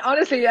 And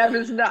honestly,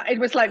 it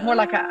was like more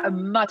like a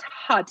mud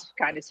hut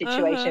kind of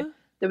situation. Uh-huh.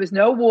 There was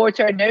no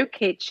water, no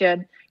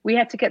kitchen. We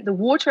had to get the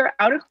water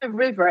out of the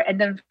river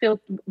and then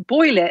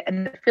boil it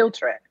and then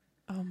filter it.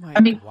 Oh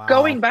my! Wow.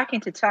 Going back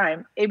into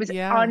time, it was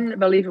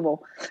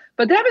unbelievable.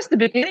 But that was the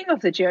beginning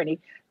of the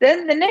journey.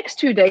 Then the next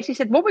 2 days, he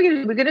said, "What we're going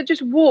to do? We're going to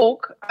just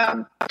walk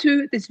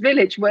to this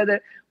village where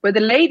the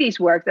ladies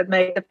work that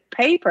made the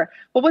paper."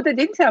 Well, what they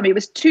didn't tell me, it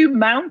was 2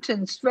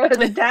 mountains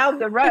further down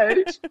the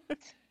road.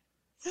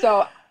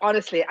 So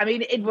honestly,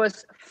 it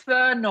was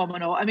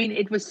phenomenal.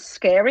 It was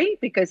scary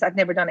because I'd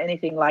never done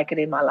anything like it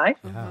in my life.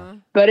 Uh-huh.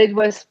 But it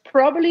was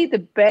probably the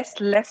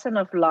best lesson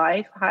of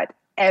life I'd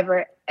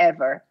ever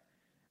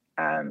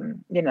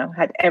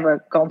had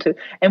ever gone to.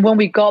 And when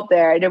we got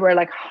there were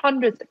like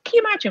hundreds. Can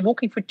you imagine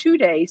walking for 2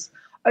 days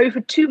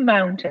over 2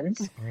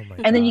 mountains?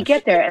 And then you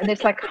get there and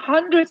there's like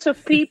hundreds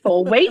of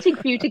people waiting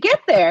for you to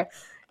get there.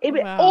 It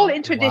was all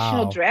in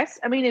traditional dress.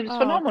 It was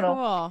phenomenal.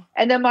 Cool.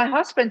 And then my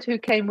husband, who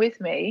came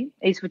with me,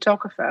 he's a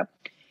photographer.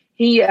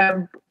 He,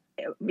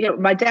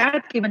 my dad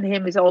had given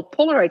him his old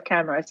Polaroid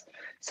cameras.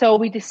 So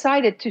we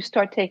decided to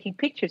start taking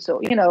pictures.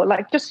 So,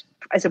 like just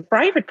as a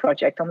private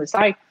project on the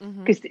side,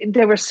 because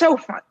they were so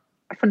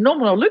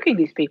phenomenal looking,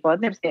 these people.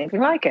 I'd never seen anything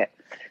like it.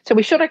 So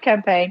we shot a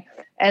campaign,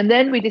 and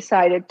then we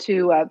decided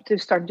to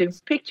start doing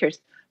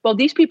pictures. Well,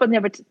 these people had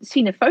never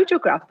seen a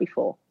photograph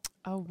before.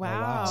 Oh,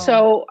 wow.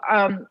 So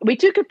we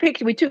took a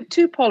picture. We took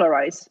 2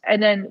 Polaroids,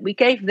 and then we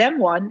gave them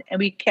one, and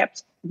we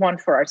kept one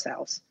for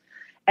ourselves.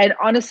 And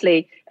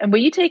honestly, and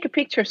when you take a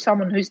picture of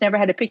someone who's never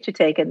had a picture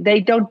taken,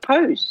 they don't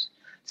pose.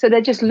 So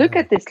they just look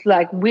at this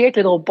like weird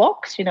little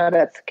box,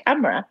 that's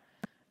camera.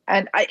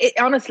 And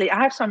honestly,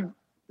 I have some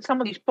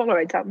some of these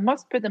Polaroids. I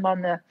must put them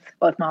on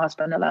if my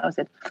husband allows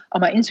it,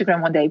 on my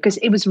Instagram one day, because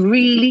it was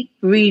really,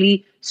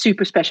 really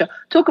super special.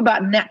 Talk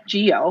about Nat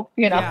Geo,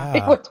 It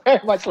was very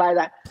much like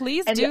that.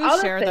 Please do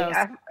share those.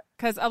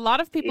 Because a lot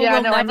of people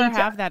will never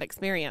have that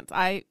experience.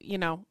 I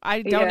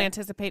don't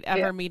anticipate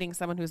ever meeting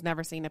someone who's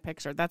never seen a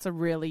picture. That's a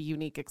really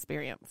unique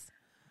experience.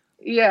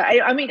 Yeah,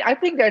 I mean, I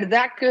think they're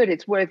that good.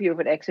 It's worthy of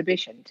an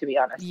exhibition, to be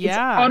honest.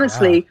 Yeah.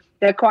 Honestly,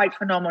 they're quite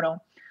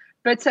phenomenal.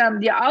 But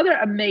the other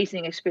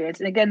amazing experience,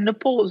 and again,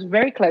 Nepal is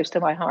very close to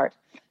my heart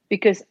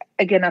because,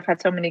 again, I've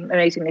had so many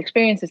amazing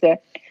experiences there.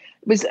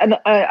 It was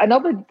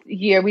another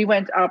year we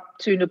went up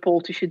to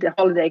Nepal to shoot the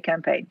holiday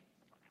campaign.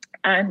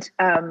 And,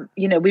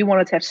 we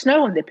wanted to have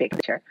snow in the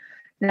picture.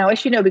 Now,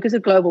 as you know, because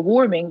of global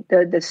warming,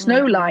 the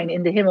snow line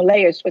in the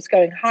Himalayas was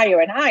going higher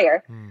and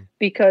higher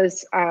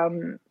because,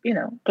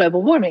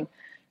 global warming.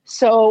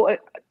 So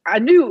I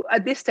knew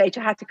at this stage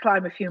I had to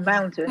climb a few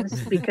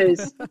mountains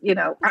because,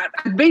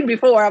 I'd been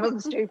before, I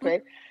wasn't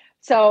stupid.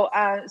 So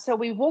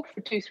we walked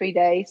for 2-3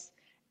 days,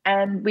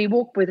 and we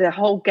walked with a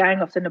whole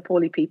gang of the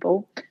Nepali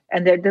people,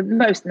 and they're the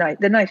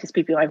nicest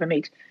people I ever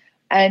meet.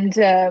 And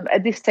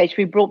at this stage,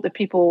 we brought the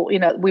people,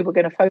 we were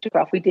going to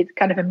photograph. We did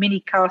kind of a mini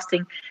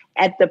casting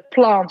at the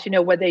plant,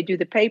 where they do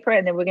the paper,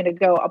 and then we're going to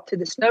go up to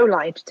the snow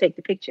line to take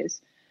the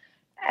pictures.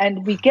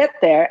 And we get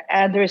there,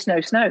 and there is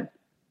no snow.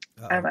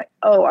 I'm like,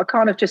 I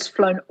can't have just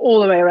flown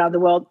all the way around the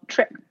world,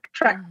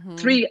 track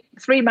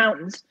three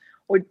mountains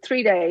or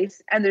 3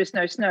 days, and there's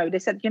no snow. They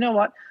said, you know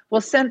what?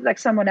 We'll send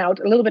someone out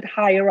a little bit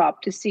higher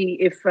up to see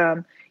if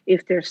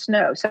there's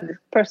snow. So the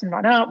person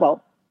ran out.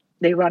 Well,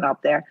 they run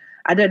up there.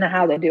 I don't know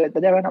how they do it,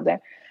 but they went up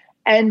there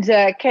and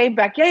came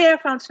back. Yeah,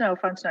 found snow.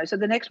 So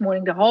the next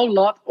morning, the whole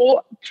lot,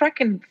 all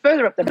trekking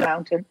further up the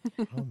mountain,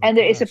 and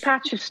there is a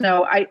patch of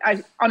snow.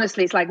 I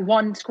honestly, it's like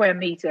 1 square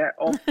meter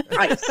of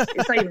ice.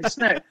 It's not even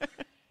snow.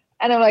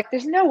 And I'm like,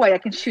 there's no way I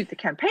can shoot the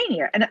campaign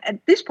here. And at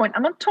this point,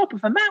 I'm on top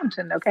of a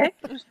mountain, okay,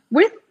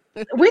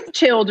 with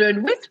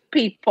children, with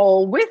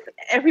people, with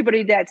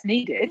everybody that's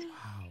needed.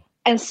 Wow.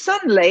 And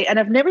suddenly, and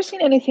I've never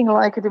seen anything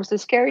like it. It was the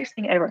scariest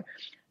thing ever.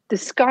 The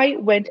sky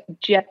went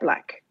jet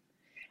black.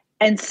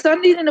 And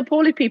suddenly the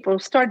Nepali people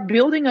start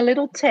building a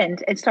little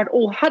tent and start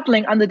all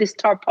huddling under this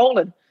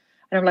tarpaulin.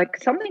 And I'm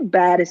like, something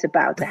bad is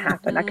about to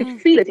happen. I could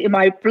feel it in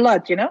my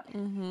blood,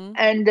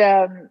 And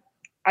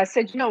I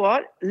said, you know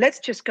what? Let's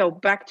just go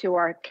back to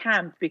our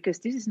camp because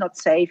this is not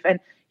safe. And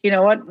you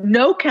know what?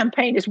 No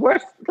campaign is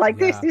worth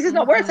this. This is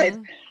not worth it.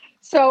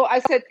 So I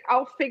said,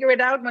 I'll figure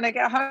it out when I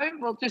get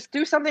home. We'll just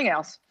do something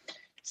else.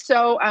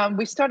 So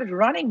we started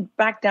running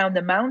back down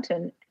the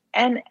mountain.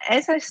 And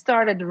as I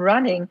started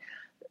running,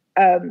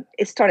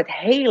 it started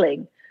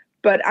hailing,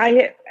 but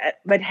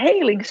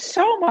hailing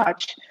so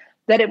much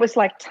that it was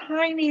like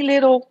tiny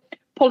little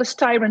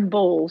polystyrene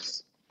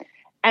balls,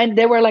 and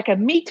they were like a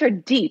meter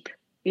deep,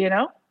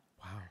 Wow.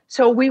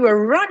 So we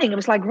were running. It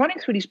was like running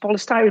through these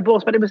polystyrene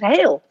balls, but it was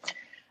hail.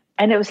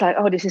 And it was like,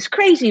 oh, this is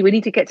crazy. We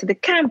need to get to the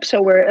camp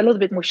so we're a little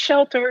bit more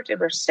sheltered and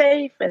we're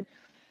safe. And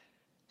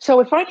so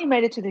we finally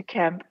made it to the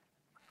camp,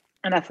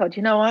 and I thought,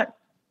 you know what?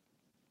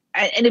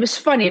 And it was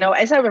funny,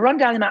 as I would run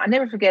down the mountain, I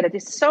never forget it.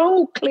 It's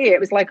so clear. It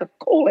was like a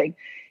calling.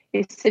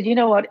 It said, you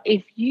know what?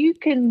 If you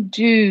can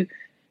do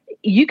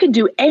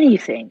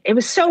anything. It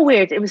was so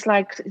weird. It was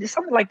like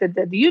something like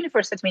the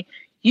universe said to me,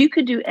 you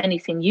can do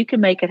anything. You can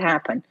make it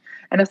happen.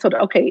 And I thought,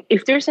 okay,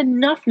 if there's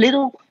enough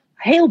little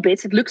hail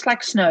bits, it looks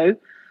like snow,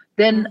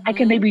 then I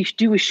can maybe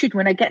do a shoot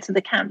when I get to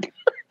the camp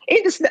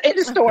in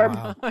the storm.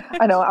 Wow.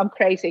 I know, I'm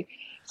crazy.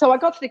 So I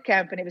got to the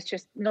camp and it was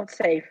just not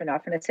safe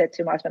enough. And I said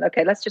to my husband,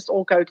 okay, let's just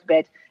all go to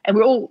bed. And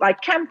we're all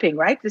like camping,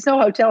 right? There's no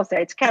hotels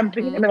there. It's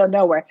camping in the middle of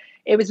nowhere.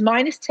 It was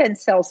minus 10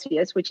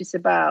 Celsius, which is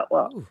about,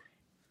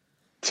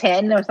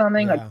 10 or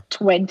something, or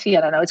 20.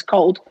 I don't know. It's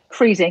cold,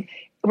 freezing.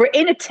 We're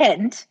in a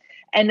tent.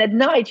 And at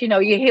night, you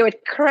hear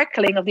it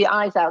crackling of the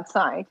ice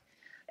outside.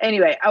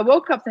 Anyway, I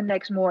woke up the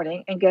next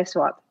morning and guess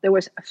what? There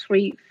was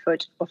 3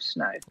 foot of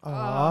snow.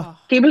 Aww.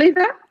 Can you believe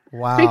that?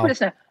 Wow. 3 foot of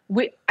snow.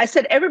 I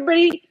said,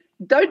 everybody,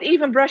 don't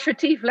even brush your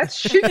teeth. Let's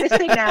shoot this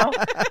thing now.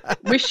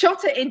 We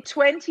shot it in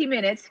 20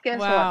 minutes. Guess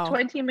what?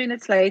 20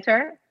 minutes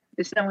later,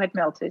 the snow had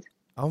melted.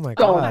 Oh my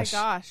gosh. gosh.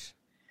 Oh my gosh.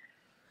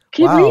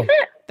 Can you believe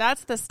it?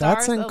 That's the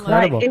stars. That's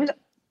incredible. It was,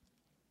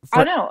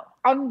 I know.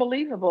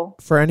 Unbelievable.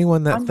 For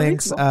anyone that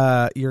thinks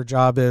your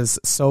job is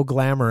so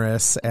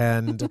glamorous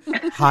and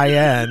high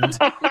end,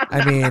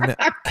 I mean,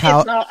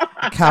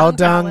 cow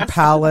dung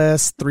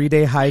palace,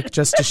 3-day hike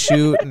just to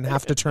shoot and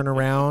have to turn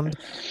around.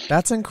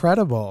 That's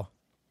incredible.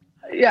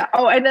 Yeah.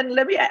 Oh, and then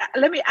let me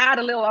add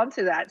a little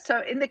onto that.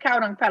 So in the cow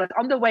dung palace,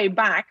 on the way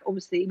back,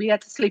 obviously we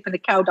had to sleep in the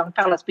cow dung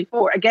palace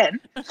before. Again,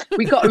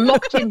 we got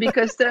locked in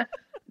because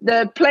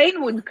the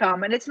plane wouldn't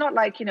come. And it's not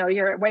like,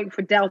 you're waiting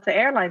for Delta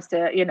Airlines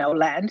to,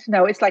 land.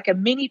 No, it's like a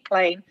mini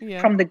plane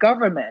from the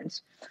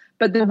government.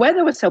 But the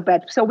weather was so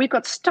bad. So we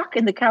got stuck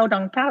in the cow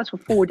dung palace for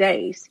 4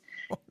 days.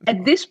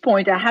 At this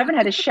point, I haven't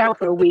had a shower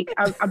for a week.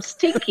 I'm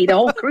stinky. The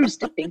whole crew's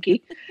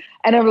stinky.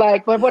 And I'm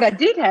like, but what I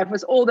did have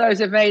was all those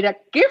Aveda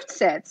gift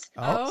sets.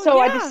 Oh, so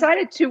I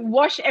decided to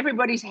wash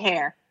everybody's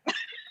hair.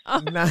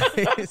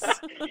 Nice.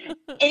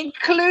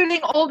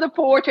 including all the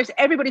porters.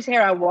 Everybody's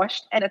hair I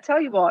washed. And I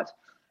tell you what,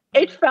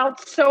 it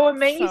felt so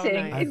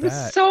amazing. nice. It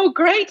was so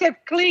great to have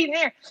clean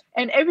hair.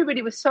 And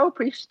everybody was so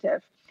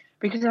appreciative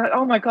because they're like,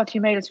 oh my God,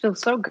 you made us feel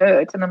so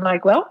good. And I'm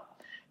like, well,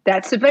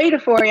 that's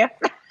Aveda for you.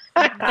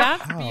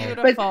 That's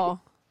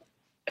beautiful.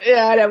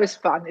 Yeah, that was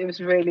fun. It was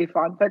really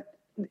fun.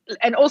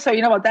 And also,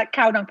 you know what? That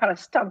cow dung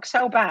palace stunk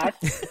so bad.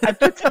 I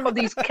put some of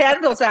these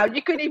candles out.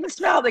 You couldn't even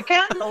smell the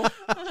candles.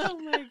 Oh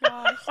my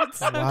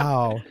gosh.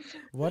 Wow.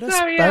 What a So,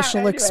 special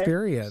anyway.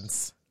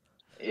 experience.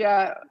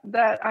 Yeah,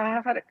 that I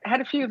have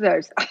had a few of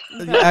those.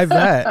 I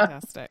bet.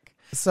 Fantastic.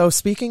 So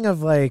speaking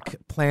of like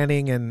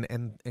planning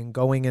and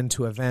going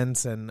into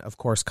events and of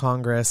course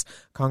Congress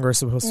is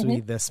supposed to be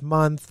this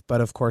month, but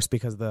of course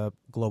because of the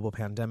global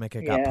pandemic,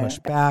 it got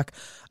pushed back.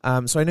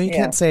 So I know you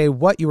can't say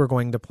what you were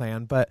going to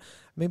plan, but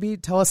maybe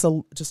tell us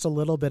just a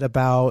little bit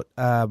about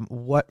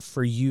what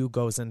for you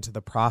goes into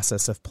the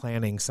process of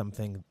planning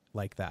something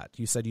like that.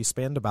 You said you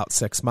spend about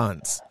 6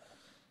 months.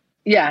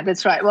 Yeah,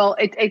 that's right. Well,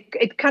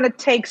 it kind of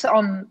takes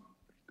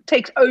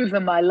over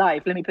my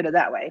life, let me put it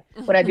that way,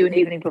 when I do an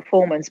evening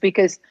performance,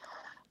 because,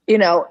 you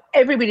know,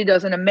 everybody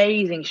does an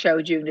amazing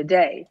show during the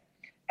day.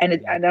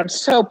 And I'm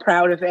so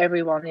proud of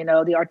everyone, you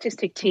know, the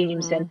artistic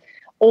teams and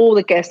all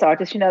the guest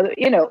artists, you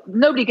know,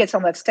 nobody gets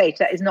on that stage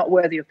that is not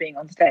worthy of being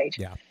on stage.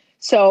 Yeah.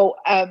 So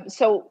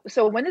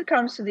when it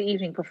comes to the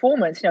evening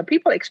performance, you know,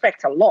 people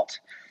expect a lot.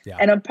 Yeah.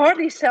 And I'm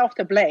partly self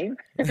to blame,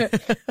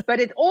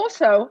 but it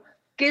also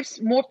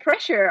gives more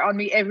pressure on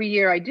me every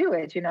year I do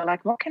it, you know,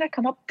 like what can I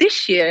come up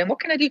this year and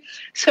what can I do?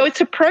 So it's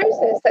a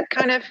process that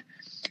kind of,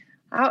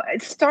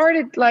 it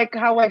started like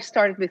how I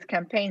started with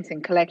campaigns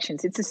and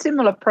collections. It's a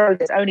similar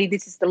process, only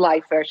this is the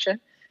live version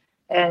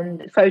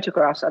and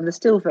photographs are the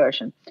still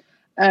version.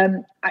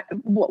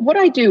 What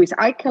I do is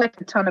I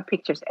collect a ton of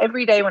pictures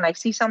every day. When I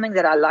see something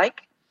that I like,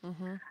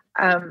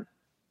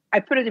 I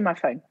put it in my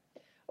phone.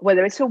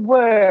 Whether it's a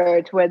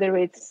word, whether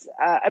it's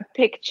a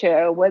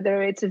picture,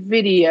 whether it's a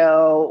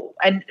video.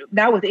 And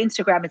now with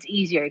Instagram, it's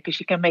easier because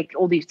you can make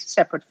all these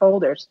separate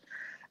folders.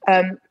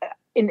 In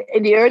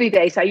the early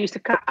days, I used to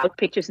cut out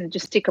pictures and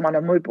just stick them on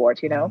a mood board,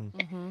 you know.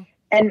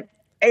 And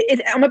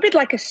I'm a bit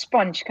like a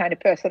sponge kind of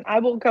person. I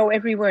will go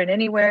everywhere and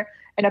anywhere,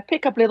 and I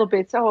pick up little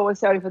bits. Oh,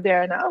 it's over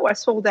there, and I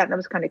saw that, and that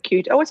was kind of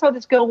cute. Oh, I saw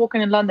this girl walking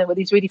in London with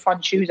these really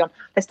fun shoes on.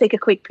 Let's take a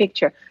quick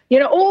picture. You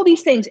know, all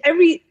these things.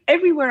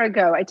 Everywhere I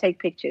go, I take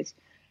pictures.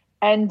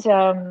 And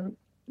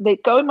they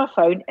go in my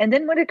phone. And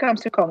then when it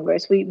comes to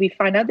Congress, we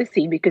find out the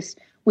theme because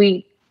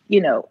we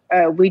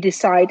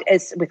decide,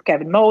 as with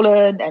Kevin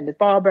Molan and with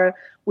Barbara,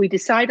 we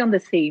decide on the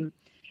theme.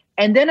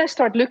 And then I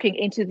start looking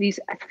into these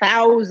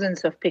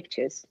thousands of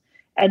pictures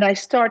and I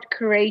start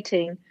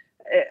creating.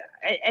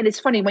 And it's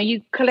funny, when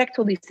you collect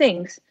all these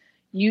things,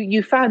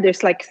 you found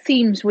there's like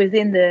themes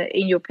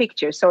in your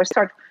picture. So I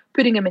start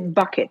putting them in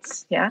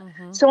buckets. Yeah.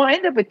 So I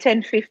end up with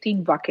 10,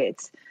 15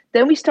 buckets.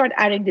 Then we start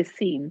adding the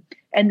theme.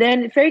 And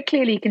then very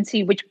clearly you can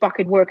see which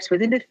bucket works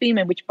within the theme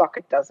and which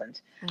bucket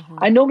doesn't.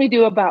 I normally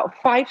do about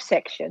 5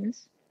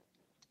 sections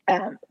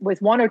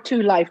with 1 or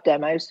 2 live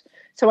demos.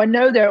 So I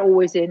know they're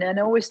always in, and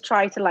I always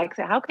try to like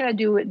say, how can I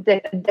do a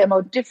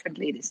demo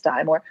differently this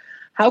time? Or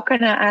how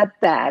can I add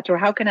that? Or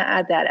how can I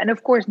add that? And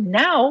of course,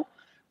 now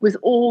with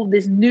all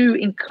this new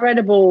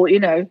incredible, you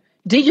know,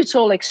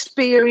 digital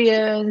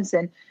experience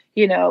and,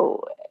 you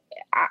know,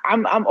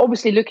 I'm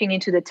obviously looking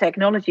into the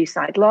technology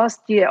side.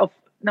 Last year,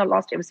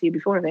 it was the year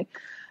before, I think,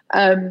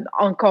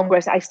 on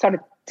Congress, I started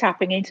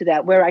tapping into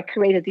that, where I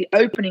created the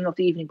opening of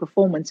the evening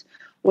performance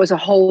was a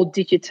whole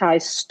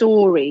digitized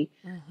story,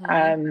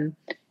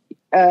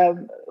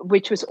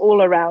 which was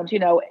all around, you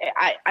know,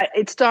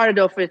 it started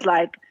off with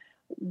like,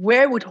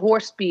 where would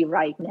Horst be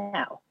right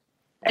now?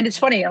 And it's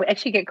funny, I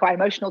actually get quite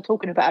emotional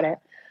talking about it.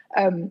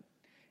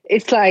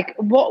 It's like,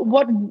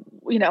 what,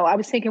 you know, I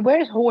was thinking,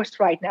 where's Horst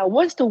right now?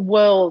 What's the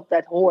world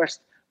that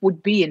Horst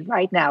would be in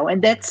right now?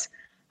 And that's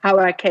how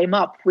I came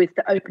up with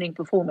the opening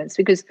performance,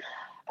 because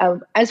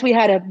as we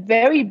had a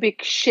very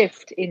big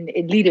shift in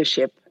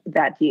leadership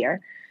that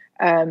year,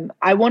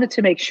 I wanted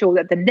to make sure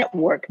that the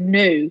network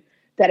knew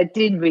that it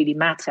didn't really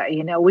matter.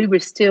 You know, we were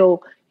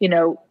still, you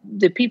know,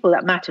 the people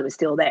that matter were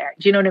still there.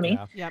 Do you know what I mean?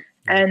 Yeah.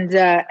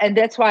 Yep. And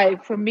that's why,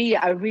 for me,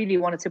 I really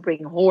wanted to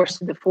bring Horst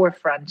to the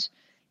forefront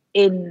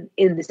in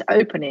this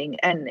opening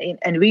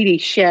and really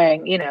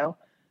sharing, you know,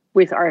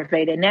 with our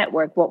Aveda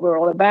network what we're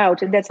all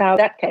about. And that's how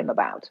that came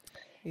about.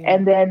 Yeah.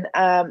 And then,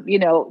 you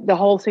know, the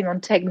whole thing on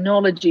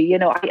technology, you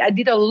know, I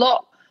did a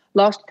lot.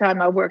 Last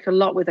time I worked a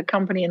lot with a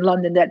company in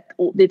London that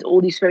did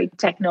all these very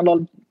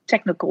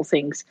technical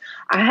things.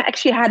 I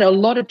actually had a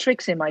lot of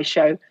tricks in my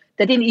show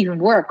that didn't even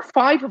work.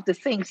 5 of the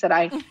things that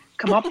I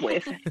come up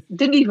with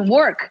didn't even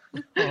work.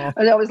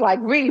 And I was like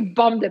really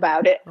bummed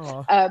about it.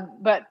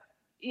 But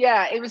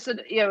yeah, it was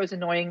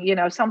annoying. You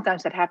know,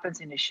 sometimes that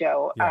happens in a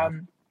show. Yeah.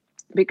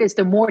 Because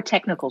the more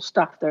technical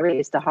stuff there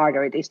is, the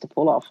harder it is to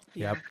pull off.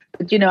 Yep.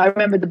 But, you know, I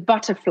remember the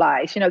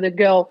butterflies, you know, the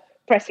girl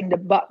pressing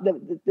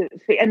the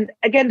and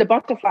again, the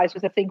butterflies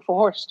was a thing for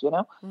Horst, you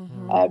know,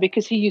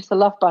 because he used to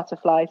love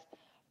butterflies.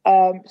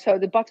 So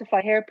the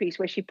butterfly hairpiece,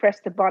 where she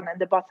pressed the button and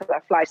the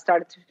butterfly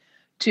started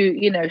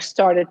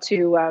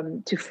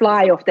to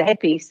fly off the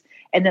headpiece,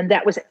 and then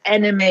that was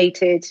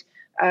animated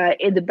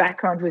in the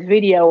background with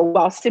video,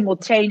 while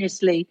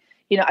simultaneously,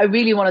 I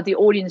really wanted the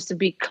audience to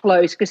be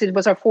close because it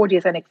was our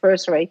 40th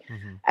anniversary.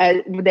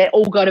 They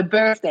all got a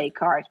birthday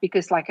card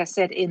because, like I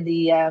said in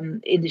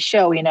the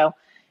show,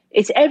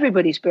 it's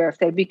everybody's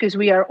birthday because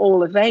we are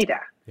all Aveda.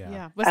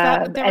 Yeah. Was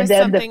that there and was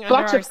then something the under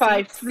our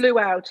butterfly seats? flew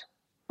out.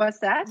 What's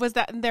that? Was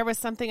that there was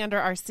something under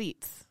our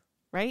seats,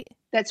 right?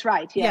 That's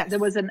right. Yeah, Yes. there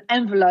was an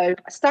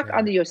envelope stuck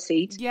under your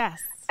seat.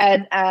 Yes.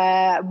 And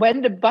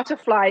when the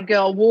butterfly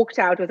girl walked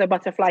out with a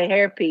butterfly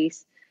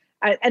hairpiece,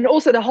 and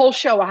also the whole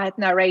show I had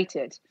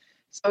narrated,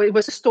 so it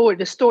was a story.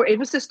 It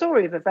was the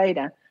story of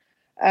Aveda.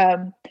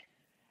 God,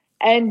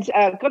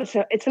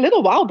 it's a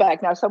little while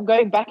back now, so I'm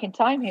going back in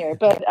time here.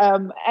 But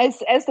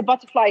as the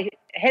butterfly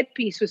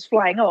headpiece was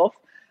flying off,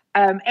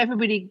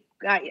 everybody,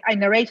 I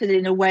narrated it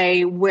in a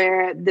way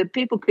where the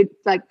people could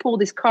like pull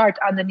this card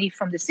underneath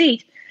from the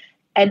seat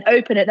and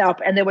open it up,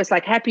 and there was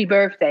like "Happy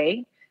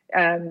Birthday"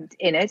 in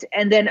it,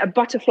 and then a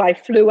butterfly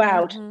flew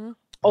out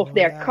of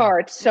their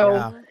card.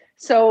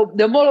 So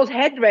the model's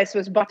headdress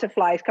was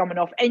butterflies coming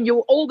off, and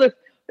all the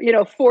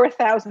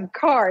 4,000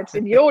 cards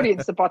in the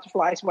audience, the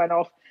butterflies went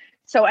off.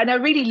 So, and I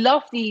really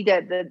love the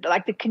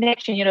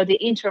connection, the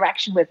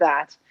interaction with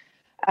that.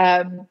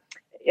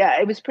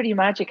 It was pretty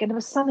magic. And there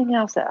was something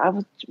else that I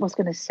was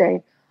going to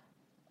say.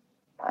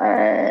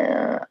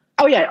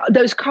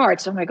 Those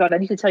cards. Oh my God, I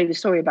need to tell you the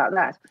story about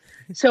that.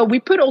 So we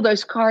put all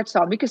those cards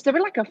on because there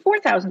were like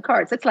 4,000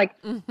 cards. That's like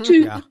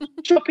two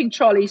shopping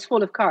trolleys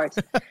full of cards.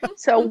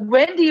 So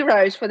Wendy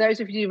Rose, for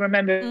those of you who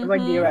remember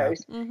Wendy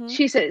Rose,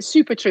 she's a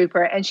super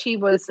trooper, and she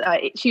always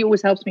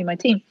helps me, my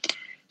team.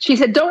 She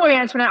said, "Don't worry,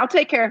 Antoinette, I'll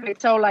take care of it."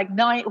 So like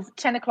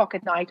 10 o'clock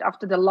at night,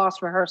 after the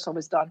last rehearsal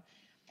was done,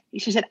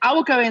 she said, "I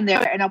will go in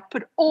there and I'll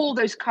put all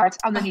those cards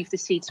underneath the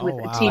seats with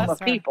a team of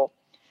people."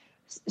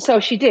 So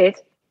she did.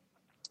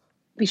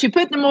 She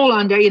put them all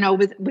under,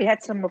 we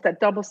had some of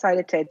that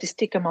double-sided tape to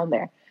stick them on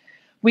there.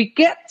 We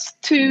get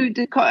to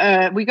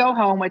we go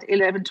home at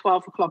 11,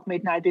 12 o'clock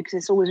midnight because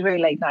it's always very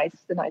late nights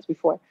the nights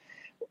before.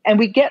 And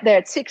we get there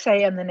at 6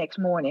 a.m. the next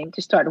morning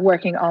to start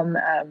working on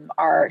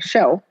our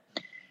show.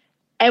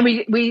 And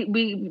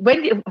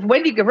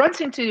Wendy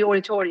runs into the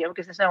auditorium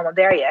because there's no one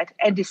there yet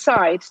and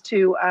decides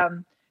to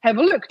have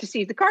a look to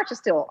see if the cards are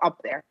still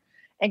up there.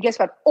 And guess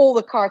what? All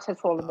the cards had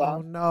fallen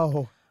down.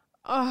 Oh, no.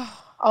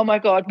 Oh my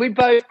God, we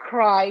both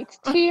cried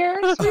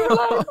tears. We were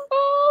like,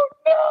 oh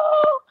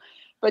no.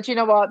 But you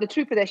know what? The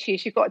trooper that she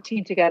got a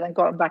team together and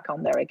got them back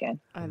on there again.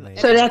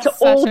 So that's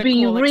all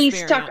being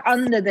restuck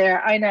under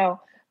there. I know.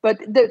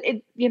 But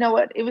you know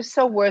what? It was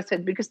so worth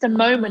it because the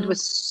moment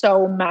was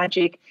so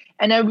magic.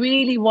 And I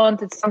really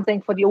wanted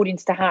something for the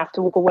audience to have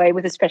to walk away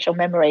with a special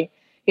memory,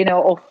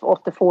 of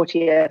the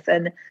 40th.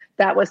 And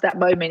that was that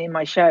moment in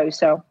my show.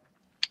 So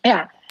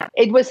yeah,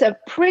 it was a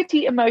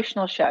pretty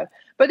emotional show.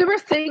 But there were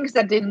things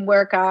that didn't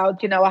work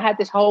out. I had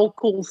this whole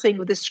cool thing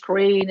with the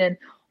screen and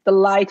the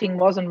lighting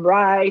wasn't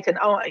right. And,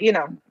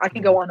 I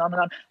can go on and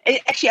on.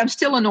 Actually, I'm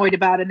still annoyed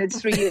about it. And it's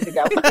 3 years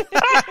ago.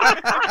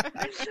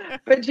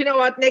 But you know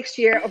what? Next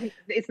year,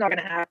 it's not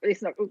going to happen.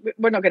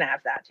 We're not going to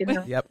have that.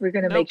 Yep. We're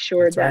going to make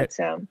sure that.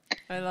 Right.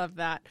 I love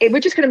that. We're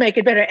just going to make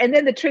it better. And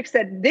then the tricks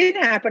that did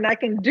happen, I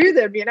can do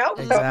them,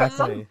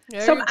 Exactly.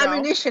 Some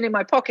ammunition in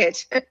my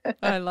pocket.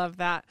 I love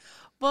that.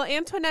 Well,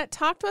 Antoinette,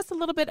 talk to us a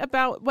little bit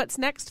about what's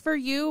next for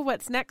you,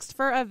 what's next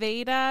for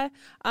Aveda.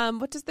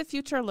 What does the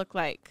future look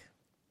like?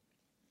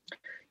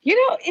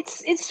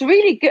 It's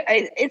really good.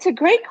 It's a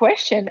great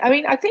question. I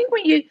mean, I think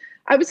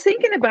I was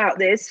thinking about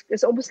this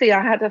because obviously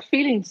I had a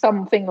feeling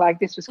something like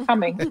this was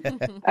coming.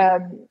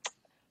 And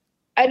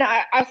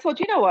I thought,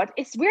 you know what?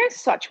 We're in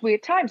such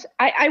weird times.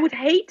 I would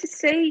hate to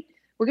say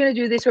we're going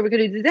to do this or we're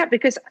going to do that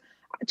because,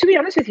 to be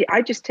honest with you,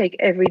 I just take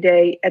every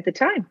day at the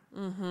time.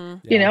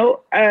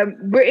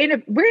 We're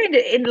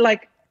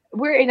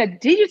in a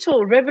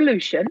digital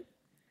revolution.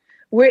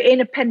 We're in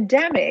a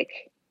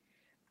pandemic.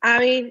 I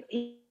mean,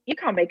 you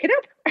can't make it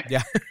up.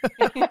 Yeah.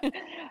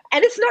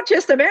 And it's not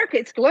just America;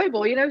 it's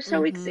global.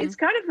 So it's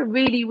kind of a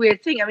really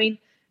weird thing. I mean,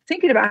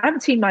 thinking about, I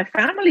haven't seen my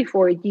family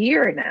for a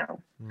year now,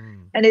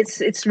 and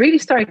it's really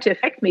starting to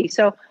affect me.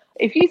 So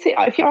if you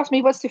ask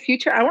me what's the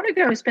future, I want to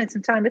go and spend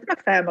some time with my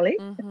family.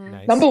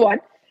 Nice. Number one.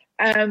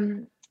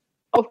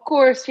 Of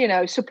course,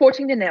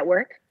 supporting the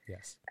network.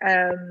 Yes.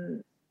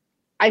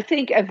 I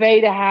think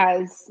Aveda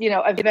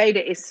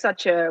is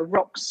such a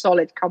rock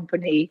solid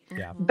company,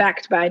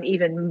 backed by an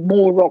even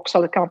more rock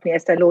solid company,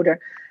 Estee Lauder.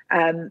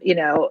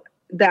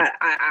 That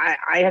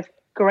I have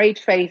great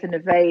faith in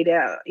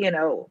Aveda,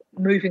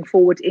 moving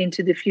forward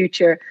into the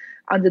future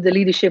under the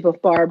leadership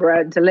of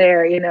Barbara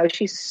Dallaire.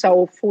 She's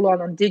so full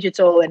on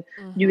digital and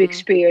new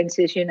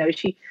experiences.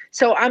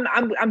 So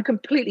I'm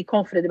completely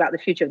confident about the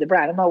future of the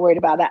brand. I'm not worried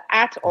about that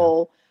at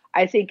all.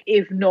 I think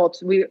if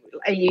not,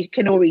 and you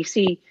can already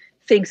see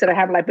things that I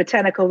have, like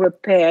botanical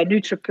repair,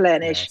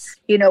 NutriPlenish.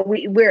 Yes.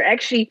 We're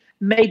actually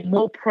made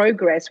more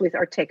progress with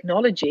our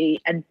technology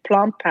and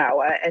plant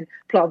power and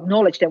plant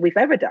knowledge than we've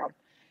ever done.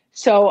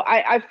 So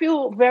I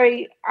feel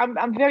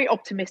I'm very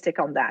optimistic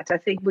on that. I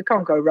think we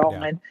can't go wrong.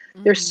 Yeah. And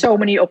there's so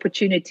many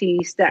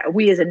opportunities that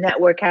we as a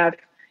network have,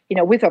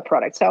 with our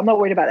product. So I'm not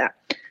worried about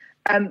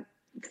that.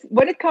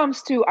 When it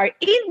comes to our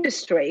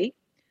industry,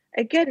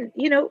 again,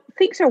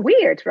 things are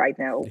weird right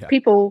now. Yeah.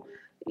 People,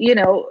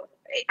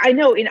 I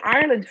know in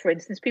Ireland, for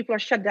instance, people are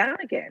shut down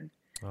again.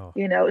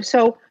 Oh.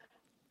 So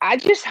I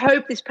just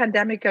hope this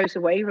pandemic goes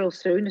away real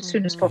soon, as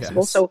soon as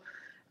possible. Yes. So,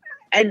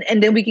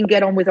 and then we can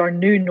get on with our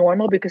new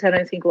normal, because I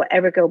don't think we'll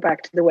ever go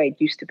back to the way it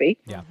used to be.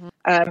 Yeah.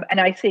 And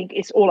I think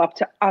it's all up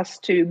to us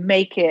to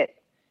make it,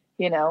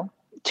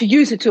 to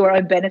use it to our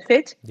own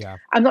benefit. Yeah.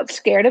 I'm not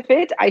scared of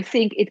it. I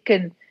think it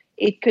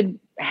can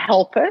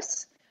help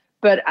us.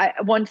 But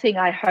one thing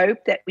I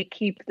hope that we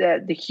keep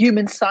the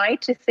human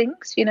side to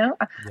things,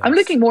 I'm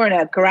looking more on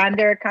a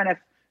grander kind of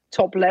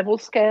top level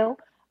scale.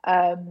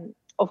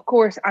 Of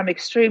course, I'm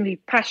extremely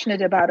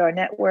passionate about our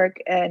network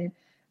and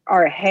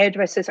our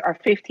hairdressers, our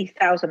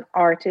 50,000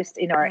 artists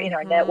in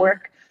our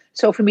network.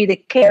 So for me, the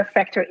care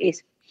factor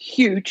is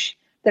huge.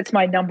 That's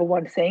my number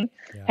one thing.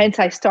 Yeah. Hence,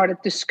 I started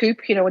the Scoop,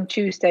 on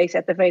Tuesdays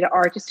at the Aveda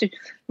Artists to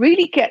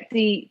really get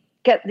the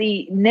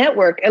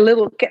network a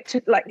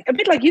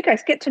bit like you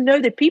guys, get to know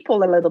the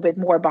people a little bit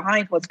more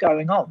behind what's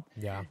going on.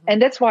 Yeah.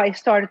 And that's why I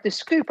started the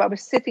Scoop. I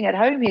was sitting at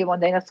home here one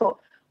day and I thought,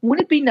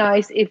 wouldn't it be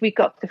nice if we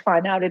got to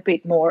find out a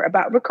bit more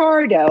about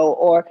Ricardo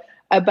or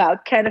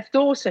about Kenneth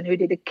Dawson, who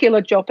did a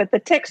killer job at the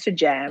Texture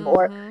Jam,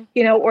 or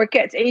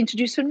get to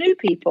introduce some new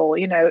people,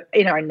 in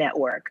our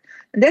network.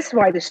 And that's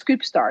why the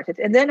Scoop started.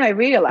 And then I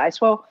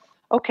realized, well,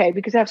 okay,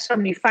 because I have so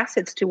many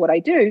facets to what I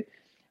do,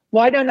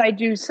 why don't I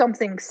do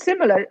something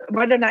similar?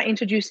 Why don't I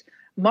introduce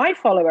my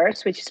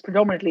followers, which is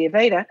predominantly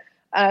Aveda?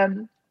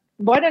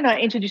 Why don't I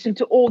introduce them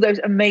to all those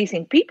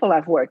amazing people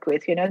I've worked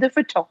with, the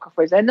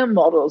photographers and the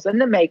models and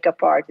the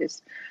makeup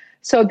artists.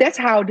 So that's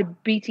how the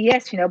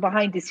BTS,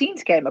 behind the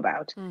scenes came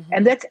about.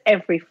 And that's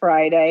every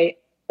Friday,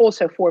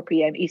 also 4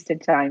 p.m. Eastern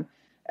time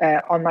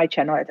on my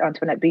channel at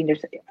Antoinette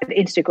Beenders at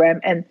Instagram.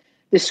 And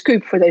the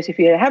Scoop, for those of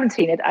you that haven't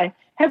seen it, I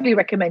heavily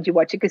recommend you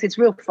watch it because it's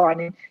real fun.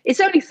 And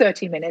it's only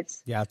 30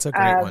 minutes. Yeah, it's a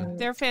great one.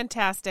 They're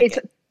fantastic.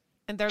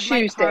 And they're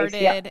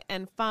lighthearted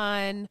and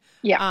fun.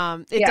 Yeah.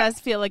 It does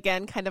feel,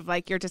 again, kind of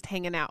like you're just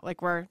hanging out.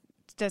 Like we're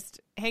just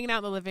hanging out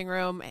in the living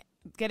room,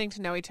 getting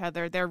to know each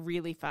other. They're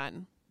really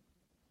fun.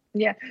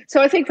 Yeah. So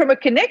I think from a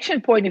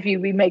connection point of view,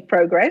 we make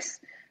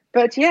progress.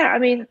 But yeah, I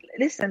mean,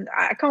 listen,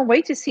 I can't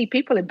wait to see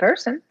people in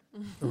person.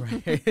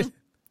 Right.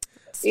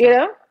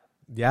 Yeah,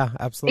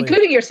 absolutely.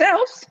 Including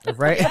yourselves.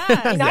 Right.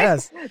 Yeah,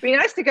 be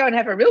nice to go and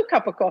have a real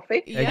cup of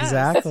coffee. Yes.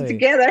 Exactly.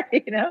 Together,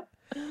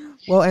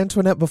 Well,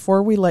 Antoinette,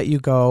 before we let you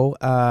go,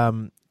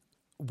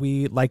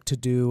 we like to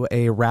do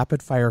a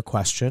rapid fire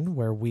question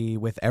where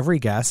with every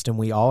guest, and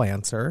we all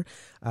answer,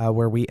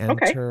 where we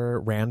enter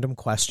random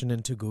question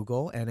into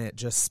Google and it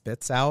just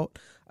spits out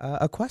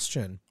a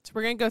question. So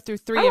we're going to go through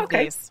three of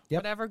these, Yep.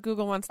 whatever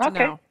Google wants to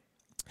know.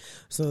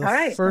 So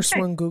the first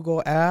one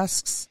Google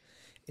asks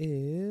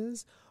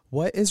is,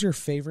 what is your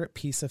favorite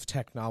piece of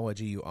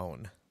technology you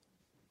own?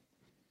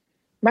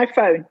 My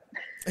phone.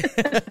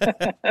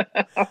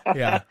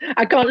 Yeah.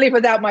 I can't live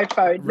without my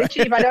phone. Right.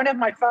 Literally, if I don't have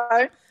my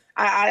phone,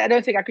 I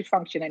don't think I could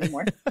function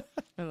anymore.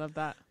 I love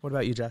that. What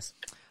about you, Jess?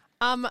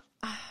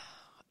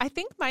 I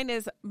think mine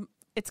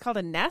it's called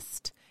a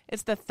Nest.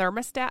 It's the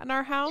thermostat in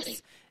our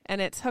house,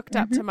 and it's hooked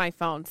up to my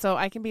phone. So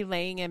I can be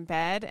laying in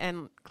bed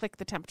and click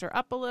the temperature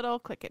up a little,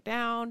 click it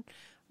down.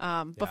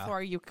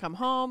 Before you come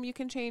home, you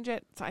can change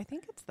it. So I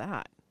think it's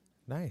that.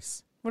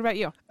 Nice. What about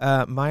you?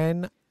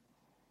 Mine,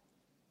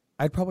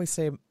 I'd probably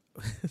say,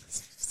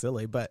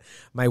 silly, but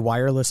my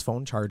wireless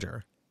phone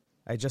charger.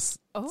 I just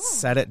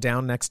set it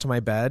down next to my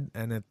bed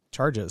and it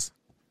charges.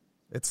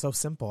 It's so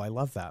simple. I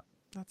love that.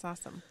 That's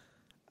awesome.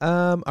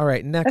 All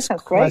right. Next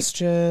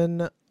question.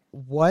 Great.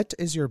 What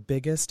is your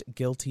biggest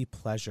guilty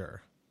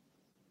pleasure?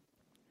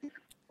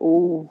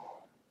 Ooh.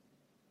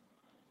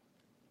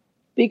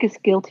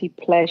 Biggest guilty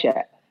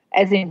pleasure.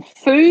 As in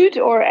food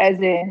or as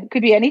in,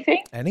 could be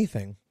anything?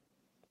 Anything.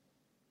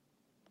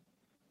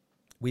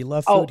 We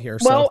love food here,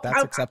 so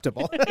that's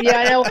acceptable. Yeah,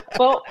 I know.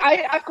 Well,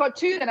 I've got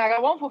two then. I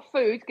got one for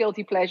food,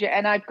 guilty pleasure,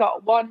 and I've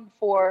got one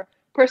for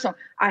personal.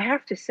 I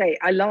have to say,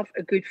 I love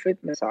a good foot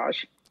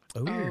massage.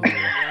 Ooh,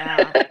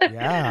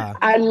 yeah.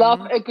 I love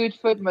a good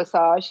foot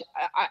massage,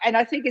 and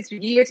I think it's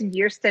years and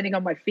years standing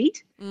on my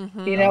feet.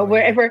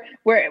 Whenever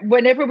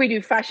we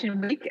do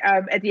Fashion Week,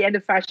 at the end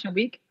of Fashion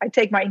Week, I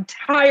take my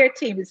entire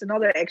team. It's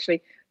another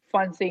actually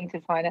fun thing to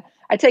find out.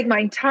 I take my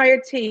entire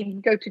team,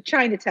 go to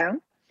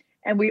Chinatown,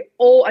 and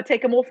I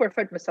take them all for a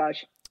foot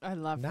massage. I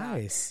love that.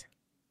 Nice.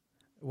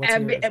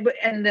 And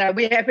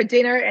we have a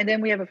dinner, and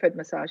then we have a foot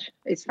massage.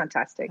 It's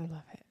fantastic. I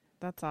love it.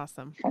 That's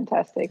awesome.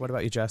 Fantastic. What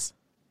about you, Jess?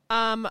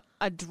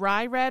 A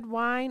dry red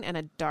wine and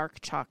a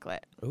dark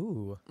chocolate.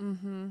 Ooh.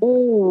 Mm-hmm.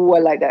 Ooh, I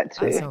like that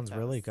too. That sounds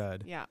really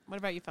good. Yeah. What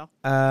about you, Phil?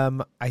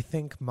 I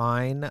think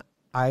mine,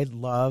 I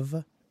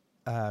love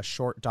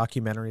short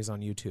documentaries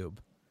on YouTube.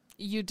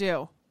 You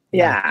do.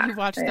 Yeah. You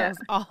watch those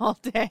all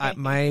day.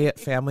 My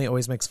family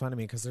always makes fun of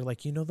me because they're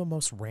like, you know, the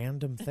most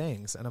random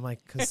things. And I'm like,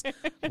 because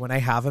when I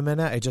have a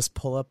minute, I just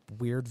pull up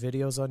weird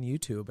videos on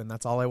YouTube and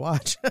that's all I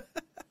watch.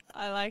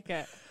 I like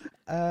it.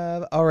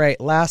 All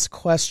right. Last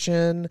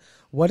question.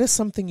 What is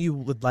something you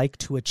would like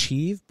to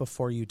achieve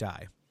before you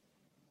die?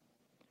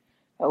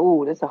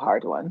 Oh, that's a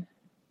hard one.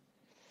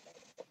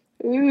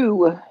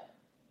 Ooh.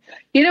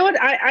 You know what?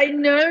 I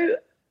know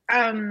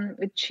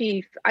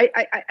achieve.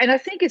 And I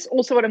think it's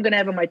also what I'm going to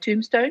have on my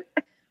tombstone.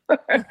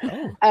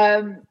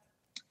 I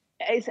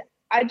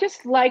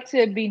just like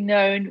to be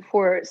known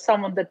for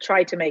someone that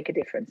tried to make a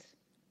difference.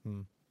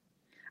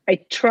 I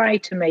try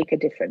to make a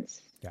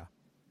difference. Yeah.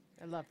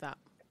 I love that.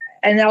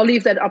 And I'll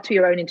leave that up to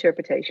your own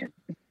interpretation.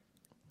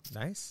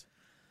 Nice.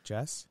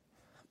 Jess?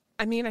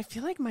 I mean, I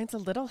feel like mine's a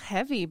little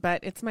heavy,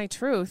 but it's my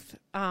truth.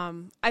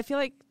 I feel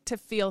like to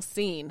feel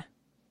seen,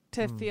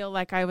 to feel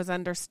like I was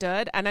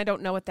understood. And I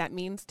don't know what that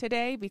means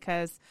today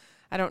because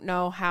I don't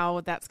know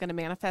how that's going to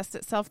manifest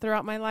itself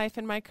throughout my life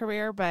and my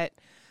career. But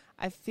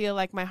I feel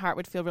like my heart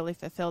would feel really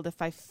fulfilled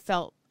if I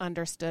felt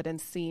understood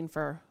and seen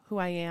for who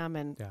I am.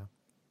 And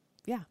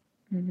yeah.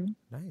 Mm-hmm.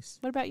 Nice.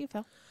 What about you,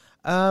 Phil?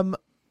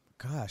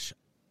 Gosh,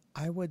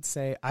 I would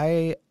say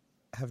I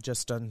have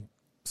just done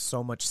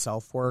so much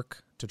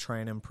self-work to try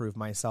and improve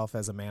myself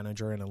as a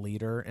manager and a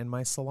leader in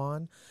my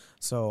salon.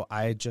 So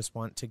I just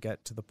want to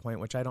get to the point,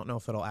 which I don't know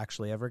if it'll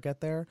actually ever get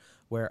there,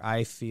 where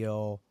I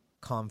feel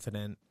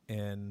confident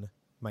in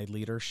my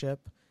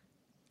leadership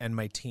and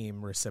my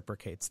team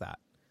reciprocates that,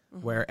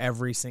 where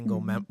every single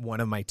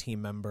one of my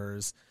team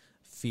members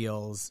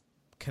feels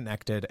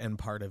connected and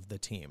part of the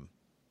team.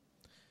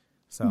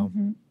 So,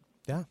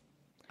 yeah.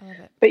 I love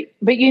it.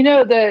 But you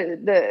know,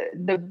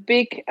 the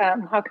big,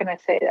 how can I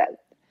say that?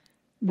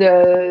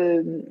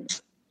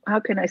 How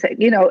can I say,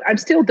 you know, I'm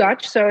still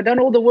Dutch, so I don't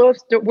all the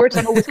words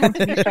don't always come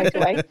to me straight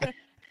away.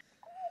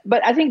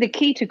 But I think the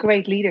key to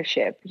great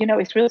leadership, you know,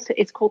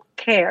 it's called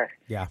care.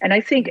 Yeah. And I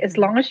think as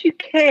long as you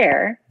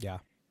care,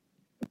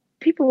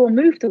 people will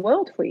move the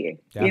world for you,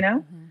 you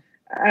know?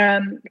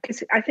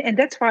 Because I think, and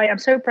that's why I'm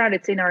so proud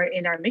it's in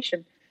our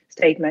mission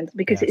statement,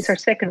 because it's our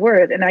second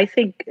word. And I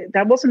think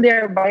that wasn't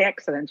there by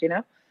accident, you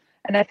know?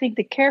 And I think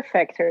the care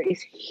factor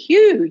is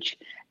huge.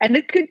 And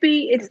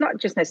it's not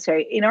just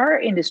necessarily in our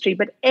industry,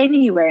 but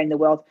anywhere in the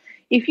world.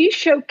 If you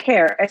show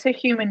care as a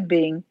human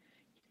being,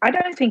 I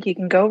don't think you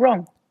can go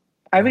wrong.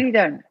 I really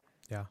don't.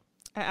 Yeah.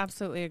 I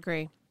absolutely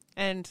agree.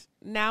 And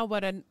now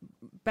what a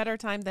better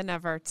time than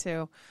ever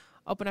to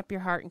open up your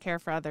heart and care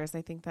for others.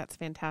 I think that's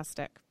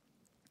fantastic.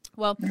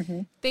 Well,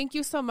 thank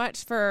you so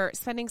much for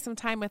spending some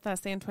time with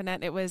us,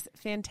 Antoinette. It was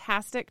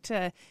fantastic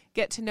to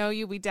get to know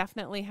you. We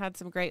definitely had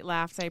some great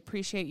laughs. I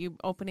appreciate you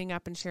opening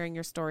up and sharing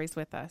your stories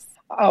with us.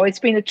 Oh, it's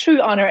been a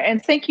true honor.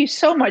 And thank you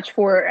so much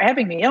for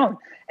having me on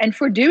and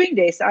for doing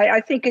this.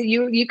 I think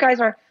you guys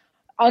are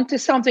onto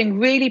something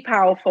really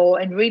powerful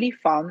and really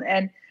fun.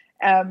 And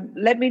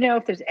let me know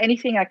if there's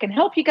anything I can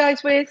help you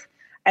guys with.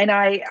 And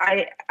I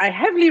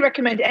heavily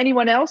recommend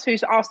anyone else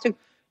who's asked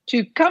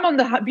to come on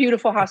the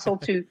Beautiful Hustle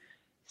to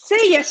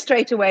say yes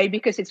straight away,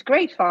 because it's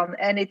great fun.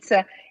 And it's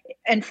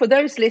and for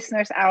those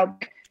listeners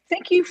out,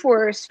 thank you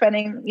for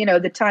spending, you know,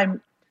 the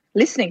time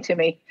listening to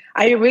me.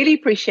 I really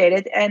appreciate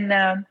it. And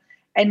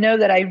know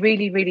that I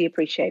really, really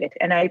appreciate it.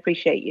 And I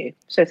appreciate you.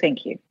 So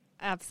thank you.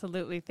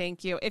 Absolutely.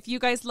 Thank you. If you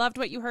guys loved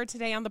what you heard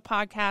today on the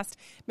podcast,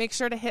 make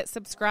sure to hit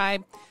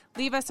subscribe.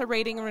 Leave us a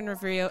rating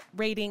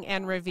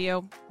and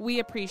review. We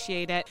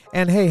appreciate it.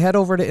 And hey, head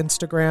over to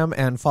Instagram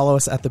and follow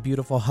us at the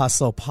Beautiful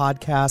Hustle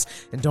Podcast.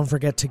 And don't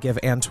forget to give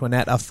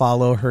Antoinette a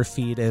follow. Her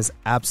feed is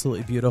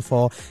absolutely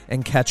beautiful,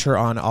 and catch her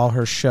on all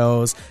her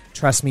shows.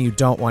 Trust me, you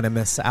don't want to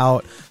miss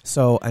out.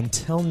 So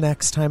until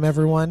next time,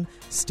 everyone,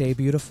 stay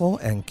beautiful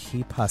and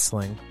keep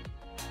hustling.